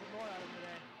I expected more out of him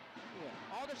today.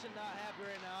 Yeah. Alderson not happy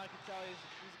right now. I can tell he's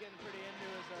getting pretty into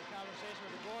his conversation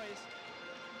with the boys.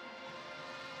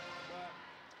 But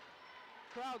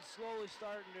crowd's slowly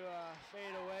starting to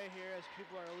fade away here as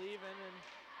people are leaving, and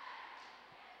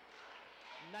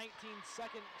 19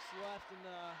 seconds left in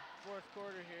the fourth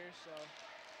quarter here, so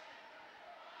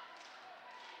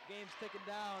game's ticking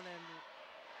down, and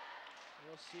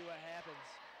we'll see what happens.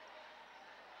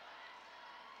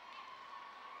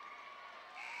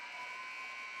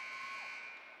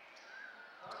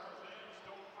 Cardinal fans,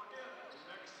 don't forget the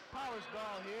next Powers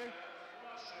ball here.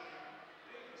 Flushing.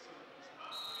 Davison does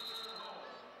not return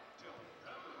home till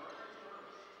February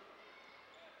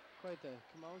 1st. Quite the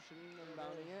commotion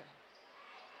inbounding it.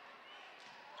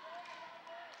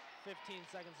 15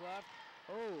 seconds left.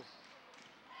 Oh.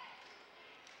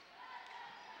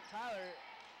 Tyler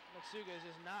Matsuga is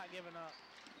just not giving up.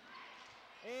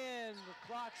 And the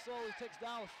clock slowly ticks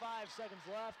down with 5 seconds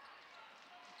left.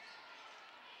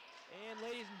 And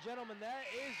ladies and gentlemen, that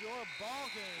is your ball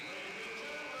game.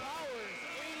 Powers,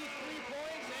 83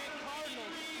 points, and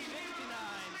Cardinals, 69.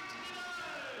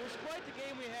 It was quite the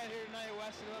game we had here tonight,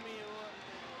 Weston. I mean,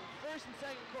 first and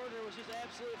second quarter was just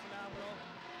absolutely phenomenal.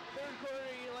 Third quarter,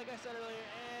 like I said earlier,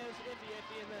 it was iffy.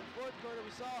 And then fourth quarter,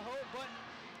 we saw hope, but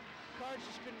Cards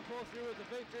just couldn't pull through with the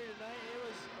victory tonight. It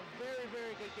was a very,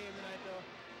 very good game tonight, though.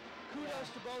 Kudos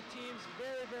to both teams.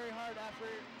 Very, very hard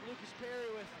effort. Lucas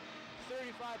Perry with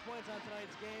 35 points on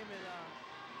tonight's game, and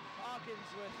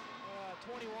Hawkins with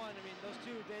 21. I mean, those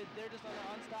two, they're just an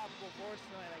unstoppable force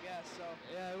tonight, I guess. So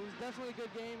Yeah, it was definitely a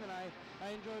good game, and I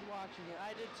enjoyed watching it.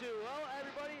 I did too. Well,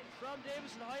 everybody, from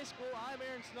Davison High School, I'm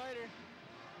Aaron Snyder.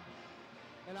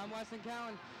 And I'm Weston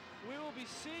Cowan. We will be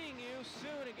seeing you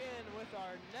soon again with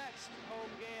our next home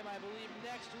game, I believe,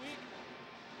 next week.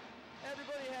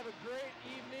 Everybody have a great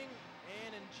evening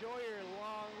and enjoy your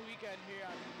long weekend here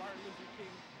on Martin Luther King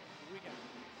weekend.